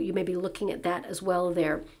 So you may be looking at that as well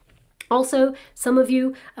there. Also, some of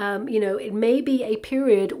you, you know, it may be a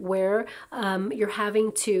period where you're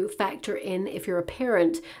having to factor in, if you're a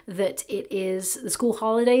parent, that it is the school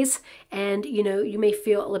holidays and, you know, you may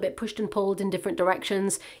feel a little bit pushed and pulled in different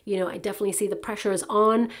directions. You know, I definitely see the pressure is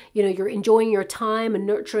on. You know, you're enjoying your time and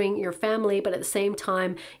nurturing your family, but at the same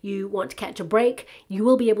time, you want to catch a break. You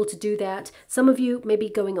will be able to do that. Some of you may be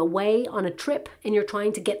going away on a trip and you're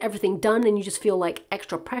trying to get everything done and you just feel like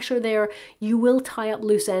extra pressure there. You will tie up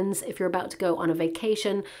loose ends if you're about to go on a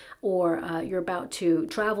vacation or you're about to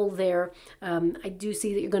travel there. I do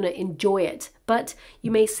see that you're going to enjoy it, but you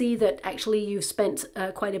may see that actually you've spent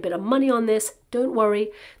quite a bit of money on this. Don't worry,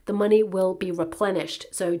 the money will be replenished.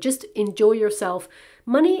 So just enjoy yourself.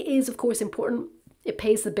 Money is, of course, important. It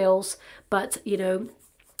pays the bills, but, you know,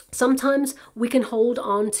 sometimes we can hold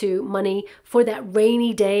on to money for that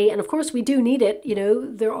rainy day. And of course, we do need it. You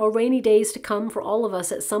know, there are rainy days to come for all of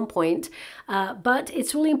us at some point. But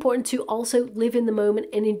it's really important to also live in the moment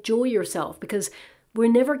and enjoy yourself, because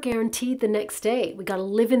we're never guaranteed the next day. We got to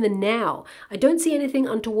live in the now. I don't see anything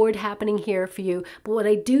untoward happening here for you, but what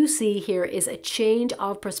I do see here is a change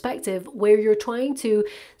of perspective where you're trying to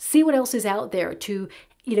see what else is out there, to,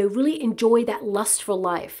 you know, really enjoy that lust for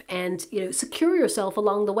life and, you know, secure yourself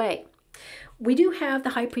along the way. We do have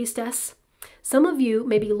the High Priestess. Some of you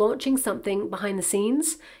may be launching something behind the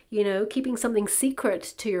scenes, you know, keeping something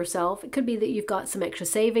secret to yourself. It could be that you've got some extra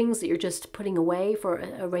savings that you're just putting away for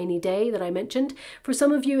a rainy day that I mentioned. For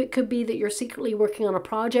some of you, it could be that you're secretly working on a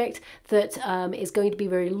project that is going to be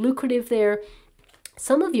very lucrative there.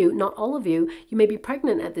 Some of you, not all of you, you may be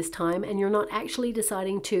pregnant at this time and you're not actually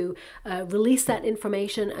deciding to release that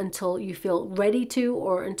information until you feel ready to,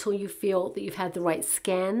 or until you feel that you've had the right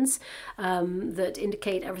scans that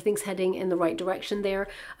indicate everything's heading in the right direction there.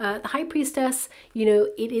 The High Priestess, you know,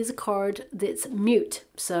 it is a card that's mute.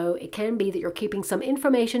 So it can be that you're keeping some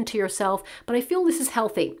information to yourself, but I feel this is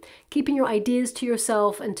healthy. Keeping your ideas to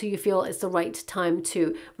yourself until you feel it's the right time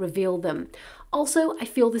to reveal them. Also, I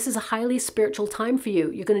feel this is a highly spiritual time for you.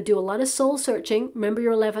 You're going to do a lot of soul searching. Remember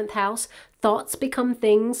your 11th house. Thoughts become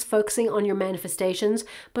things, focusing on your manifestations.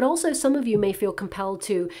 But also some of you may feel compelled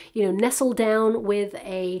to, you know, nestle down with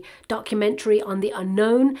a documentary on the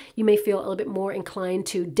unknown. You may feel a little bit more inclined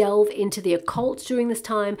to delve into the occult during this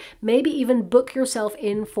time. Maybe even book yourself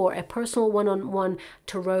in for a personal one-on-one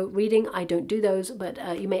tarot reading. I don't do those,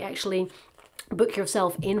 but you may actually book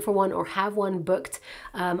yourself in for one or have one booked.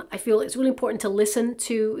 I feel it's really important to listen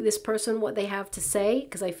to this person, what they have to say,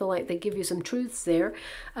 because I feel like they give you some truths there.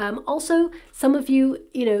 Also, some of you,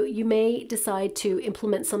 you know, you may decide to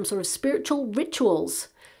implement some sort of spiritual rituals,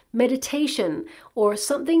 meditation, or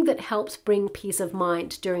something that helps bring peace of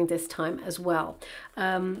mind during this time as well.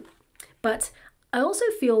 But I also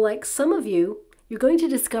feel like some of you, you're going to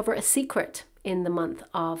discover a secret in the month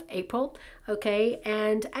of April, okay?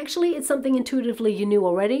 And actually it's something intuitively you knew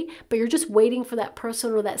already, but you're just waiting for that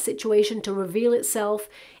person or that situation to reveal itself.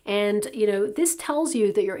 And, you know, this tells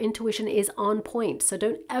you that your intuition is on point, so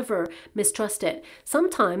don't ever mistrust it.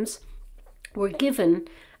 Sometimes we're given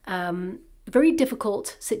very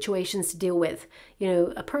difficult situations to deal with. You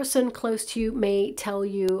know, a person close to you may tell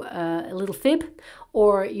you a little fib,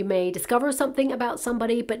 or you may discover something about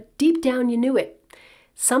somebody, but deep down you knew it.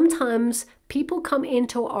 Sometimes people come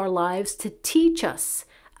into our lives to teach us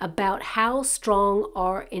about how strong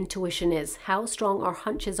our intuition is, how strong our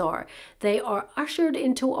hunches are. They are ushered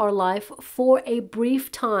into our life for a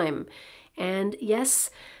brief time. And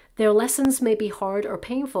yes, their lessons may be hard or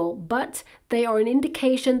painful, but they are an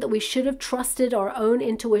indication that we should have trusted our own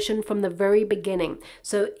intuition from the very beginning.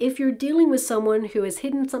 So if you're dealing with someone who has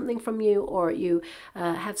hidden something from you, or you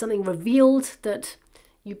have something revealed that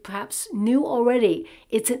you perhaps knew already,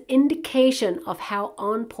 it's an indication of how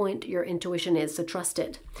on point your intuition is, so trust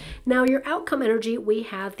it. Now, your outcome energy, we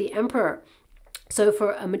have the Emperor. So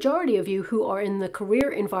for a majority of you who are in the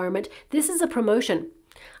career environment, this is a promotion.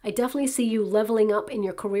 I definitely see you leveling up in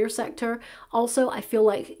your career sector. Also, I feel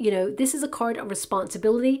like, you know, this is a card of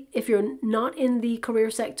responsibility. If you're not in the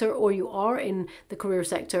career sector, or you are in the career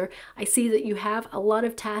sector, I see that you have a lot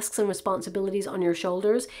of tasks and responsibilities on your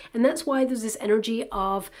shoulders. And that's why there's this energy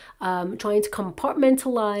of trying to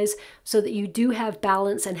compartmentalize so that you do have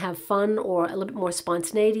balance and have fun, or a little bit more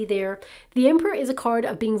spontaneity there. The Emperor is a card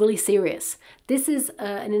of being really serious. This is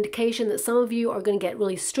an indication that some of you are going to get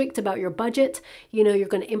really strict about your budget. You know, you're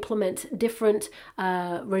going to implement different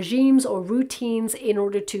regimes or routines in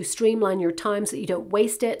order to streamline your time so that you don't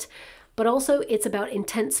waste it. But also it's about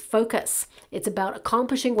intense focus. It's about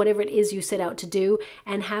accomplishing whatever it is you set out to do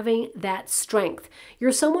and having that strength.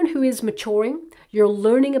 You're someone who is maturing, you're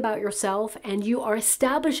learning about yourself, and you are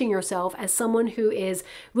establishing yourself as someone who is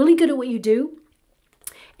really good at what you do.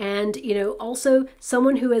 And, you know, also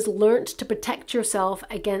someone who has learnt to protect yourself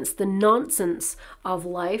against the nonsense of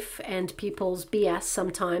life and people's BS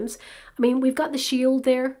sometimes. I mean, we've got the shield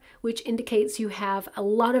there, which indicates you have a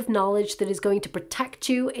lot of knowledge that is going to protect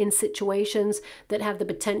you in situations that have the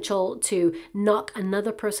potential to knock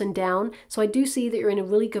another person down. So I do see that you're in a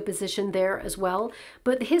really good position there as well.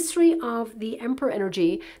 But the history of the Emperor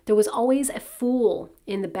energy, there was always a Fool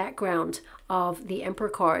in the background of the Emperor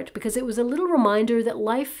card, because it was a little reminder that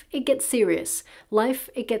life, it gets serious. Life,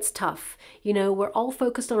 it gets tough. You know, we're all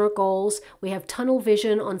focused on our goals. We have tunnel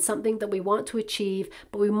vision on something that we want to achieve,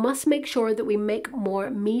 but we must make sure that we make more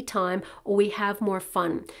me time, or we have more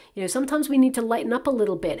fun. You know, sometimes we need to lighten up a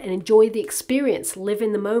little bit and enjoy the experience, live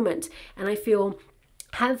in the moment. And I feel,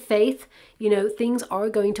 have faith, you know, things are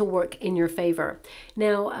going to work in your favor.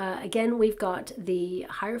 Now, again, we've got the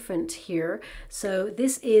Hierophant here. So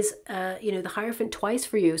this is, you know, the Hierophant twice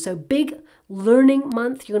for you. So big learning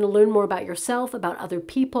month. You're going to learn more about yourself, about other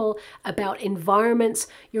people, about environments.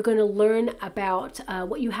 You're going to learn about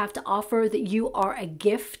what you have to offer, that you are a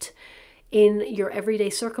gift in your everyday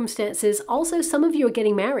circumstances. Also, some of you are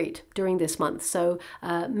getting married during this month, so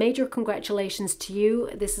major congratulations to you.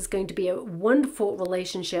 This is going to be a wonderful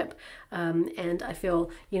relationship, and I feel,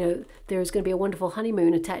 you know, there's going to be a wonderful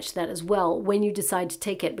honeymoon attached to that as well when you decide to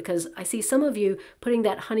take it, because I see some of you putting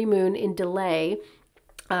that honeymoon in delay,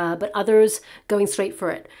 but others going straight for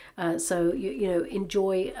it. So you know,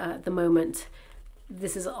 enjoy the moment.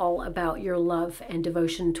 this is all about your love and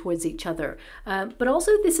devotion towards each other. But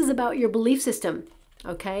also this is about your belief system.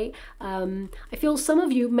 Okay, I feel some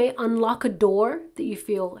of you may unlock a door that you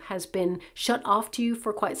feel has been shut off to you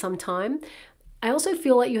for quite some time. I also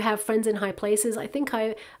feel like you have friends in high places. I think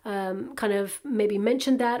I kind of maybe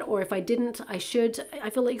mentioned that, or if I didn't, I should. I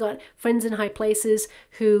feel like you got friends in high places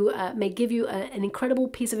who may give you an incredible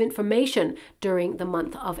piece of information during the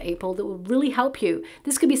month of April that will really help you.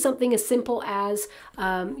 This could be something as simple as,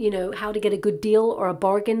 you know, how to get a good deal or a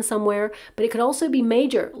bargain somewhere, but it could also be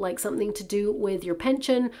major, like something to do with your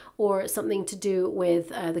pension, or something to do with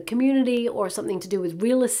the community, or something to do with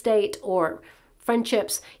real estate, or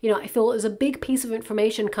friendships. You know, I feel there's a big piece of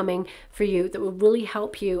information coming for you that will really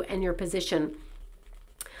help you and your position.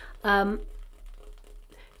 Now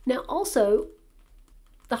also,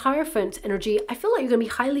 the Hierophant energy, I feel like you're going to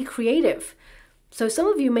be highly creative. So some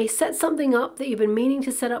of you may set something up that you've been meaning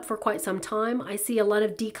to set up for quite some time. I see a lot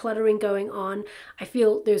of decluttering going on. I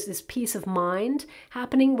feel there's this peace of mind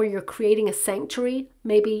happening where you're creating a sanctuary,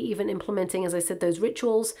 maybe even implementing, as I said, those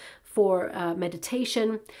rituals for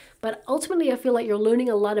meditation. But ultimately, I feel like you're learning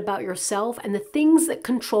a lot about yourself and the things that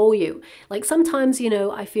control you. Like sometimes, you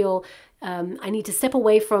know, I feel I need to step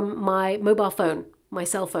away from my mobile phone, my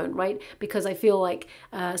cell phone, right? Because I feel like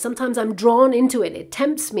sometimes I'm drawn into it. It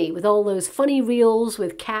tempts me with all those funny reels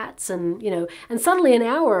with cats and, you know, and suddenly an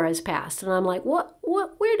hour has passed and I'm like,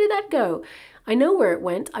 where did that go? I know where it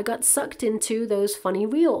went. I got sucked into those funny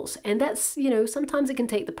reels. And that's, you know, sometimes it can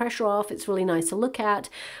take the pressure off. It's really nice to look at.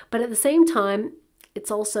 But at the same time,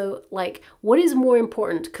 it's also like, what is more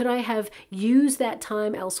important? Could I have used that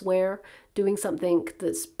time elsewhere doing something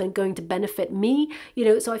that's been going to benefit me? You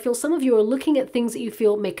know, so I feel some of you are looking at things that you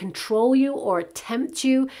feel may control you or tempt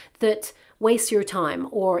you that waste your time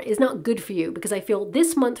or is not good for you, because I feel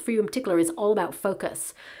this month for you in particular is all about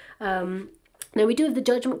focus. Now we do have the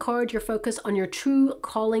Judgment card, your focus on your true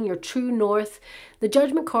calling, your true north. The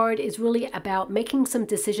Judgment card is really about making some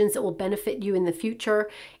decisions that will benefit you in the future.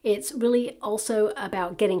 It's really also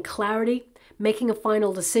about getting clarity, making a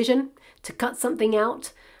final decision to cut something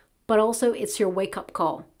out, but also it's your wake-up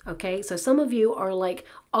call. Okay, so some of you are like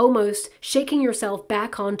almost shaking yourself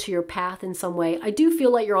back onto your path in some way. I do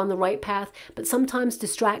feel like you're on the right path, but sometimes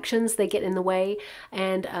distractions, they get in the way.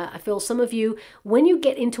 And I feel some of you, when you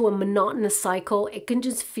get into a monotonous cycle, it can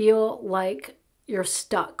just feel like you're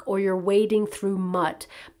stuck or you're wading through mud.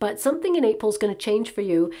 But something in April is going to change for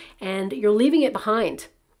you and you're leaving it behind.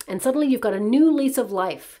 And suddenly you've got a new lease of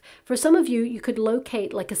life. For some of you, you could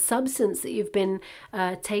locate like a substance that you've been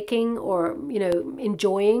taking or, you know,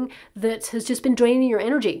 enjoying that has just been draining your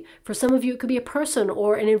energy. For some of you, it could be a person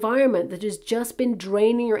or an environment that has just been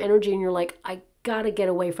draining your energy and you're like, I gotta get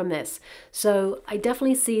away from this. So I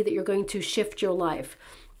definitely see that you're going to shift your life.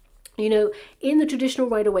 You know, in the traditional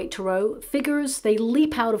Rider-Waite Tarot, figures, they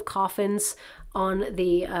leap out of coffins on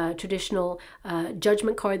the traditional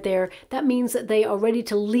Judgment card there. That means that they are ready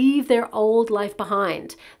to leave their old life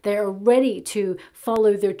behind. They are ready to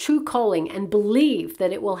follow their true calling and believe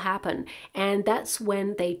that it will happen. And that's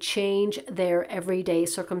when they change their everyday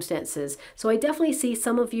circumstances. So I definitely see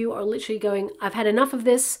some of you are literally going, I've had enough of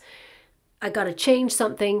this. I got to change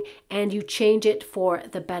something, and you change it for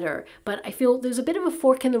the better. But I feel there's a bit of a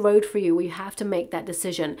fork in the road for you where you have to make that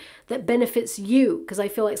decision that benefits you, because I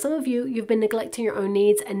feel like some of you, you've been neglecting your own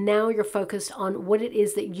needs and now you're focused on what it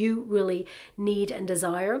is that you really need and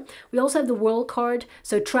desire. We also have the World card,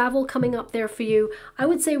 so travel coming up there for you. I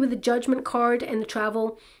would say with the Judgment card and the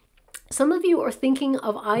travel, some of you are thinking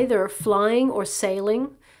of either flying or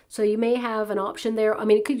sailing. So you may have an option there. I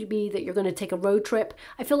mean, it could be that you're going to take a road trip.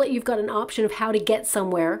 I feel like you've got an option of how to get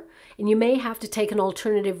somewhere, and you may have to take an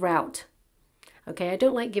alternative route. Okay, I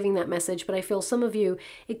don't like giving that message, but I feel some of you,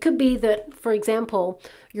 it could be that, for example,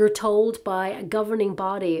 you're told by a governing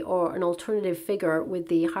body or an alternative figure with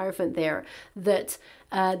the Hierophant there that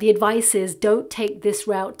the advice is don't take this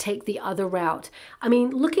route, take the other route. I mean,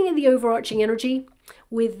 looking at the overarching energy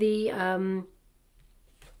with the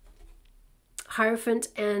Hierophant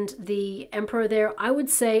and the Emperor there, I would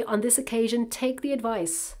say on this occasion, take the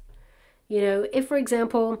advice. You know, if, for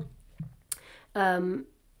example,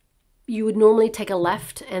 you would normally take a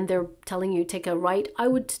left and they're telling you take a right, I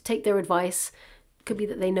would take their advice. It could be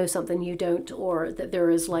that they know something you don't, or that there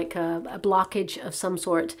is like a blockage of some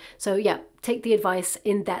sort. So yeah, take the advice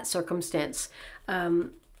in that circumstance.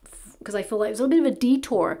 Because I feel like there's a little bit of a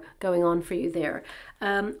detour going on for you there.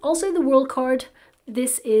 Also the World card,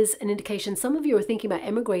 this is an indication some of you are thinking about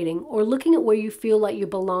emigrating or looking at where you feel like you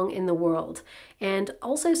belong in the world. And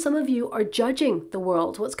also some of you are judging the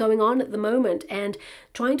world, what's going on at the moment, and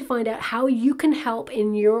trying to find out how you can help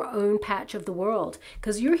in your own patch of the world,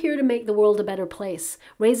 because you're here to make the world a better place,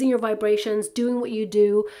 raising your vibrations, doing what you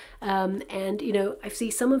do. And, you know, I see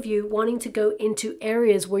some of you wanting to go into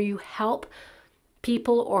areas where you help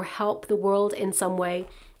people or help the world in some way.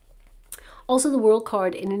 Also, the World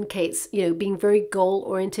card indicates, you know, being very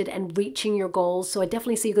goal-oriented and reaching your goals. So I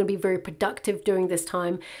definitely see you're going to be very productive during this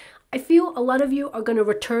time. I feel a lot of you are going to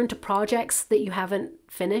return to projects that you haven't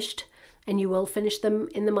finished, and you will finish them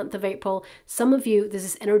in the month of April. Some of you, there's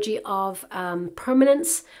this energy of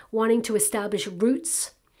permanence, wanting to establish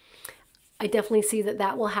roots. I definitely see that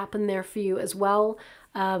that will happen there for you as well.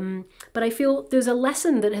 But I feel there's a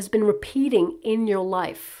lesson that has been repeating in your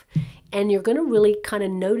life, and you're going to really kind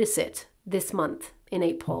of notice it this month in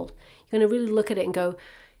April. You're going to really look at it and go,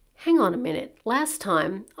 hang on a minute, last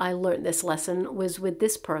time I learned this lesson was with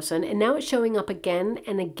this person, and now it's showing up again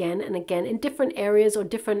and again and again in different areas or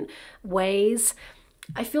different ways.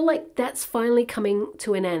 I feel like that's finally coming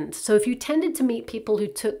to an end. So if you tended to meet people who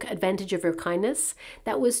took advantage of your kindness,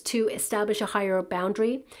 that was to establish a higher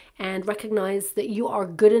boundary and recognize that you are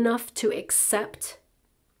good enough to accept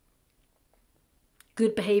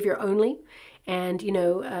good behavior only. And, you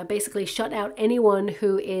know, basically shut out anyone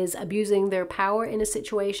who is abusing their power in a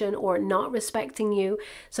situation or not respecting you.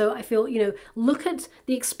 So I feel, you know, look at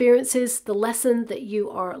the experiences, the lesson that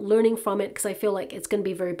you are learning from it, because I feel like it's going to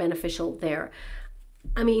be very beneficial there.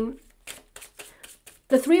 I mean,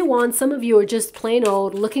 the Three of Wands, some of you are just plain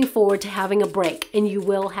old looking forward to having a break, and you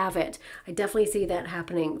will have it. I definitely see that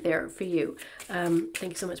happening there for you. Thank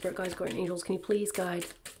you so much, Spirit Guides, Guardian Angels. Can you please guide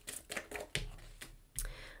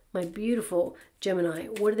my beautiful Gemini?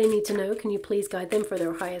 What do they need to know? Can you please guide them for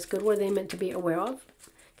their highest good? What are they meant to be aware of?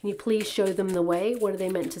 Can you please show them the way? What are they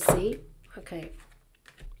meant to see? Okay.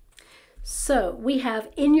 So we have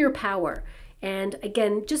in your power. And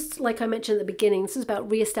again, just like I mentioned at the beginning, this is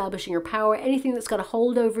about reestablishing your power. Anything that's got a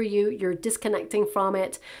hold over you, you're disconnecting from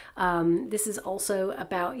it. This is also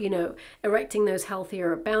about, you know, erecting those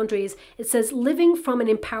healthier boundaries. It says living from an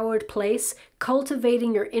empowered place,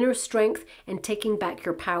 cultivating your inner strength, and taking back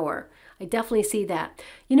your power. I definitely see that.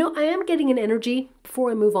 You know, I am getting an energy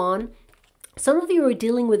before I move on. Some of you are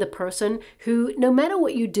dealing with a person who, no matter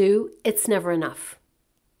what you do, it's never enough.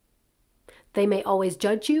 They may always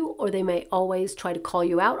judge you, or they may always try to call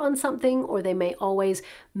you out on something, or they may always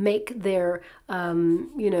make their,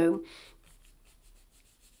 you know,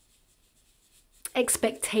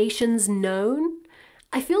 expectations known.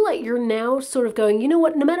 I feel like you're now sort of going, you know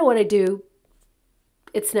what, no matter what I do,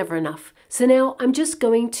 it's never enough. So now I'm just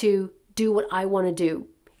going to do what I want to do.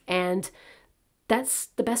 And that's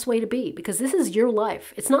the best way to be, because this is your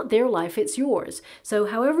life. It's not their life, it's yours. So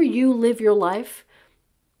however you live your life,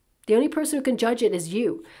 the only person who can judge it is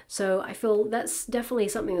you. So I feel that's definitely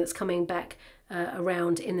something that's coming back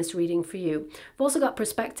around in this reading for you. I've also got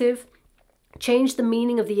perspective, change the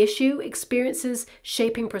meaning of the issue, experiences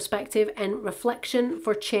shaping perspective, and reflection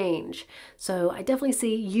for change. So I definitely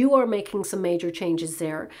see you are making some major changes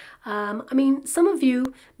there. I mean, some of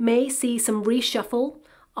you may see some reshuffle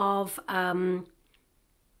of a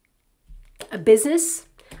business.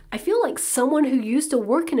 I feel like someone who used to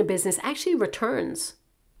work in a business actually returns.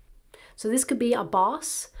 So this could be a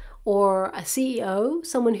boss or a CEO,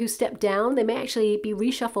 someone who stepped down. They may actually be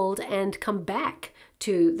reshuffled and come back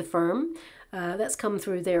to the firm. That's come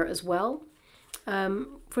through there as well.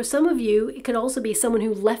 For some of you, it could also be someone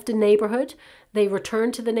who left a neighborhood. They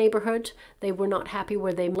returned to the neighborhood. They were not happy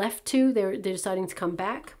where they left to. They're deciding to come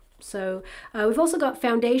back. So we've also got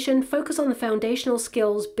foundation, focus on the foundational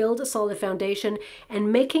skills, build a solid foundation,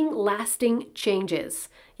 and making lasting changes.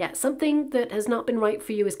 Yeah, something that has not been right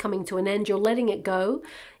for you is coming to an end. You're letting it go.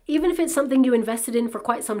 Even if it's something you invested in for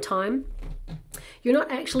quite some time, you're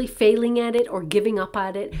not actually failing at it or giving up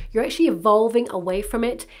at it. You're actually evolving away from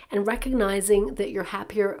it and recognizing that you're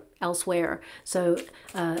happier elsewhere. So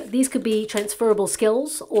these could be transferable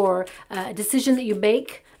skills or a decision that you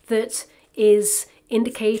make that is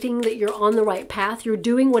indicating that you're on the right path. You're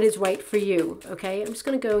doing what is right for you. Okay, I'm just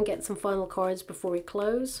going to go and get some final cards before we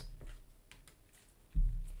close.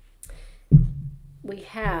 We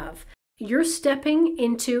have, you're stepping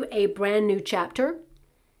into a brand new chapter.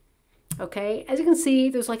 Okay, as you can see,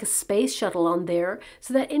 there's like a space shuttle on there.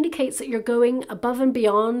 So that indicates that you're going above and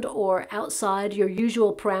beyond or outside your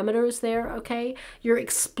usual parameters there. Okay, you're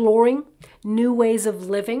exploring new ways of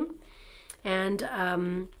living. And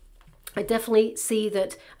I definitely see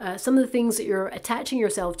that some of the things that you're attaching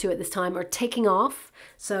yourself to at this time are taking off.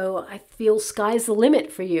 So I feel sky's the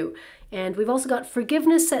limit for you. And we've also got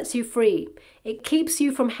forgiveness sets you free. It keeps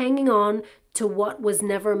you from hanging on to what was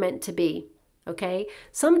never meant to be. Okay?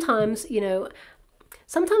 Sometimes, you know,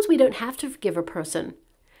 sometimes we don't have to forgive a person.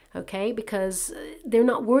 Okay? Because they're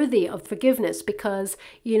not worthy of forgiveness because,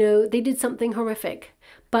 you know, they did something horrific.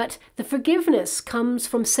 But the forgiveness comes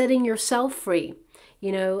from setting yourself free.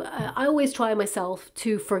 You know, I always try myself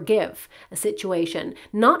to forgive a situation,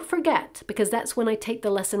 not forget, because that's when I take the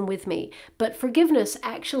lesson with me. But forgiveness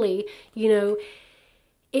actually, you know,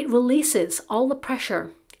 it releases all the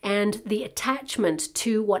pressure and the attachment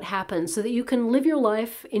to what happens so that you can live your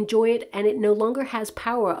life, enjoy it, and it no longer has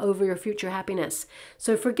power over your future happiness.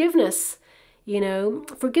 So forgiveness, you know,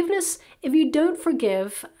 forgiveness, if you don't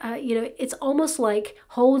forgive, you know, it's almost like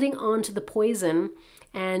holding on to the poison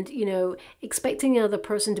and, you know, expecting the other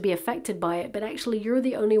person to be affected by it, but actually you're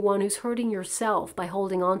the only one who's hurting yourself by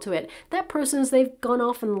holding on to it. That person's, they've gone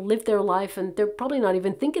off and lived their life and they're probably not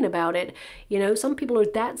even thinking about it. You know, some people are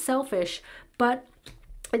that selfish, but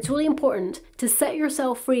it's really important to set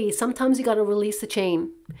yourself free. Sometimes you got to release the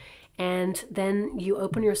chain and then you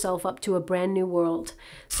open yourself up to a brand new world.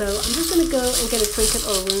 So I'm just going to go and get a trinket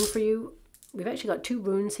or a rune for you. We've actually got 2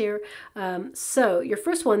 runes here. So your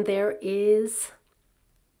first one there is,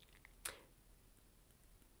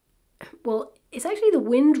 well, it's actually the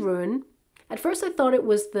wind rune. At first I thought it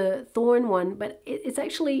was the thorn one, but it's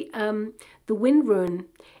actually the wind rune.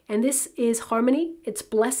 And this is harmony. It's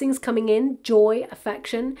blessings coming in, joy,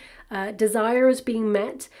 affection, desires being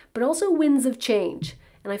met, but also winds of change.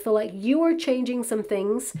 And I feel like you are changing some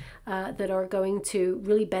things that are going to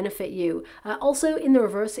really benefit you. Also in the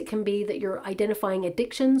reverse, it can be that you're identifying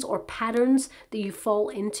addictions or patterns that you fall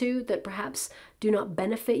into that perhaps do not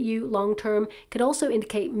benefit you long term. Could also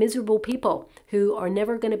indicate miserable people who are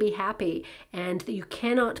never going to be happy and that you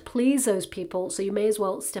cannot please those people. So you may as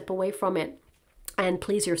well step away from it and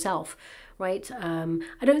please yourself. Right?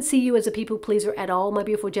 I don't see you as a people pleaser at all, my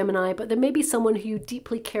beautiful Gemini, but there may be someone who you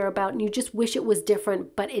deeply care about and you just wish it was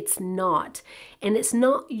different, but it's not. And it's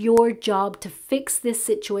not your job to fix this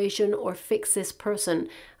situation or fix this person,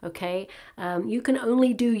 okay? You can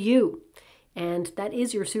only do you. And that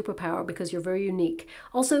is your superpower because you're very unique.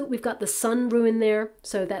 Also, we've got the sun rune there.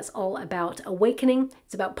 So that's all about awakening.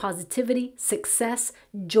 It's about positivity, success,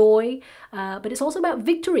 joy. But it's also about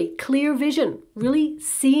victory, clear vision, really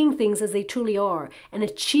seeing things as they truly are and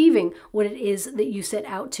achieving what it is that you set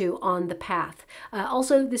out to on the path.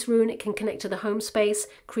 Also, this rune, it can connect to the home space,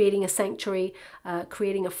 creating a sanctuary,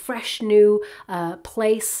 creating a fresh new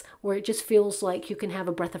place where it just feels like you can have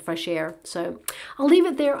a breath of fresh air. So I'll leave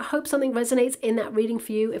it there. I hope something resonates in that reading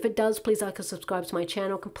for you. If it does, please like and subscribe to my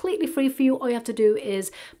channel. Completely free for you. All you have to do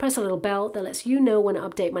is press a little bell that lets you know when I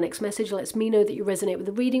update my next message. It lets me know that you resonate with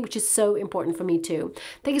the reading, which is so important for me too.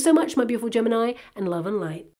 Thank you so much, my beautiful Gemini, and love and light.